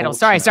by Nicole title.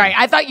 Sorry.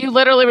 I thought you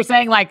literally were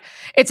saying like,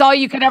 it's all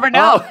you can ever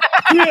know.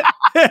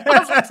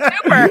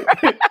 Super.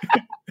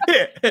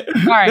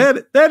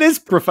 Sorry. That is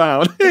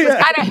profound. It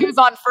was kind of who's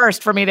on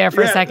first for me there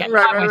for a second.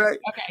 Right.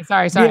 Okay.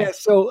 Sorry. Yeah.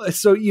 So,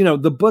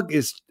 the book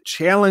is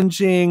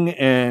challenging,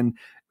 and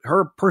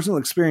her personal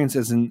experience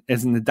as an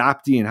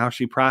adoptee and how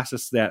she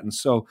processed that. And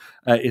so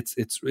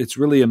it's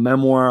really a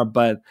memoir,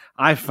 but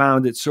I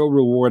found it so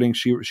rewarding.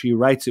 She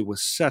writes it with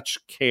such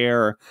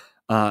care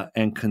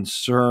and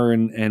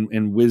concern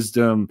and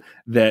wisdom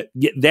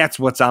that's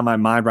what's on my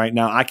mind right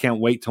now. I can't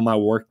wait till my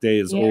work day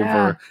is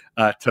over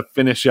to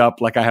finish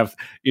up. Like I have,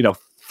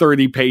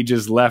 30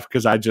 pages left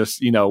because I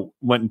just,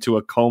 went into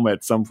a coma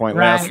at some point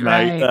last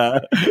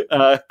night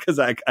because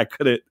I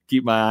couldn't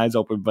keep my eyes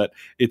open. But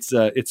it's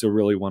a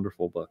really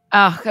wonderful book.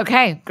 Oh,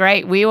 okay,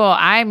 great.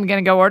 I'm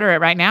going to go order it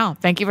right now.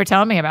 Thank you for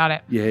telling me about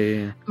it.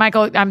 Yeah.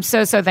 Michael, I'm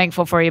so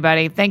thankful for you,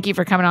 buddy. Thank you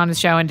for coming on the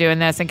show and doing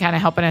this and kind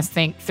of helping us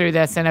think through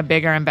this in a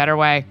bigger and better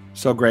way.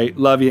 So great.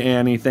 Love you,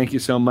 Annie. Thank you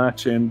so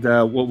much. And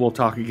we'll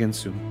talk again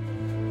soon.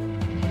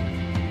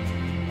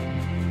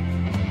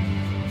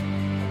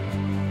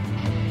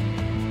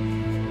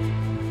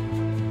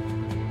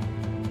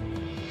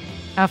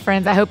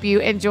 Friends, I hope you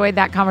enjoyed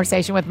that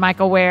conversation with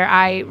Michael, where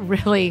I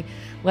really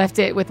left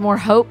it with more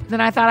hope than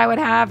I thought I would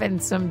have,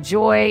 and some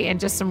joy and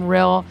just some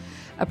real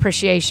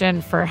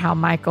appreciation for how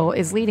Michael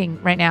is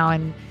leading right now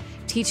and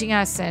teaching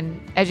us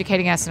and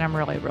educating us. And I'm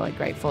really, really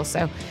grateful.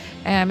 So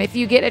if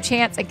you get a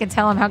chance and can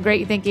tell him how great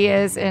you think he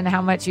is and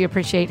how much you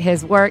appreciate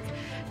his work,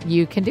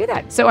 you can do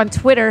that. So on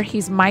Twitter,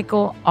 he's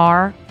Michael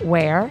R.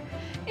 Ware.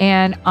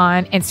 And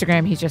on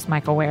Instagram, he's just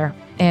Michael Ware.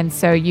 And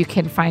so you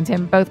can find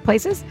him both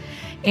places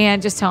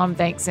and just tell him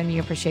thanks and you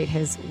appreciate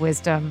his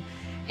wisdom.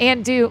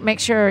 And do make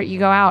sure you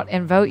go out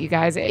and vote, you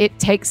guys. It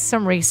takes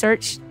some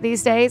research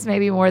these days,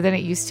 maybe more than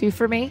it used to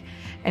for me.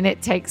 And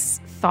it takes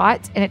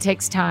thought and it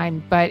takes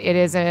time, but it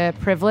is a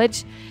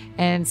privilege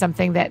and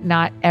something that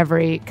not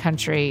every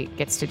country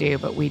gets to do,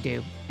 but we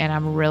do. And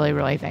I'm really,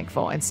 really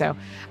thankful. And so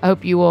I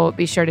hope you will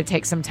be sure to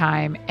take some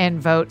time and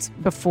vote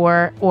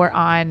before or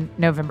on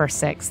November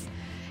 6th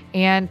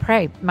and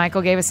pray.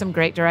 Michael gave us some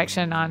great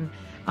direction on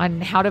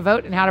how to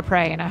vote and how to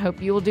pray. And I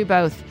hope you will do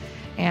both.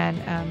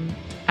 And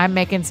I'm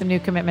making some new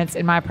commitments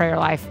in my prayer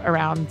life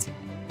around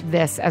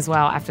this as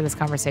well after this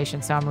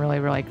conversation. So I'm really,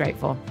 really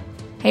grateful.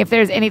 Hey, if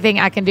there's anything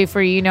I can do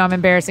for you, I'm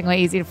embarrassingly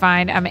easy to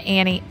find. I'm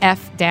Annie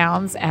F.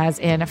 Downs, as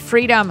in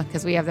freedom,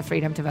 because we have the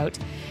freedom to vote.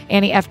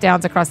 Annie F.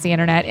 Downs across the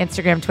internet,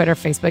 Instagram, Twitter,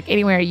 Facebook,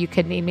 anywhere you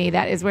could need me,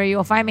 that is where you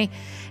will find me.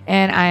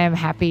 And I am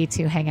happy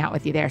to hang out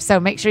with you there.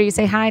 So make sure you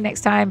say hi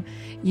next time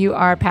you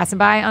are passing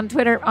by on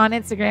Twitter, on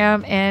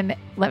Instagram, and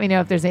let me know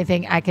if there's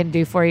anything I can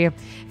do for you.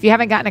 If you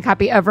haven't gotten a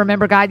copy of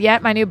Remember God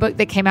yet, my new book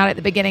that came out at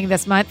the beginning of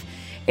this month,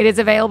 it is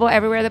available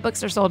everywhere that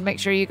books are sold. Make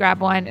sure you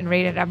grab one and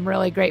read it. I'm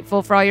really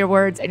grateful for all your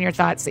words and your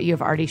thoughts that you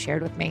have already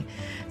shared with me.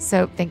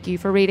 So thank you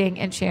for reading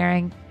and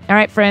sharing. All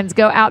right, friends,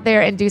 go out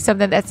there and do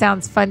something that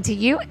sounds fun to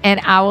you. And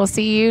I will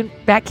see you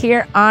back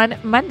here on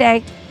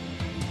Monday.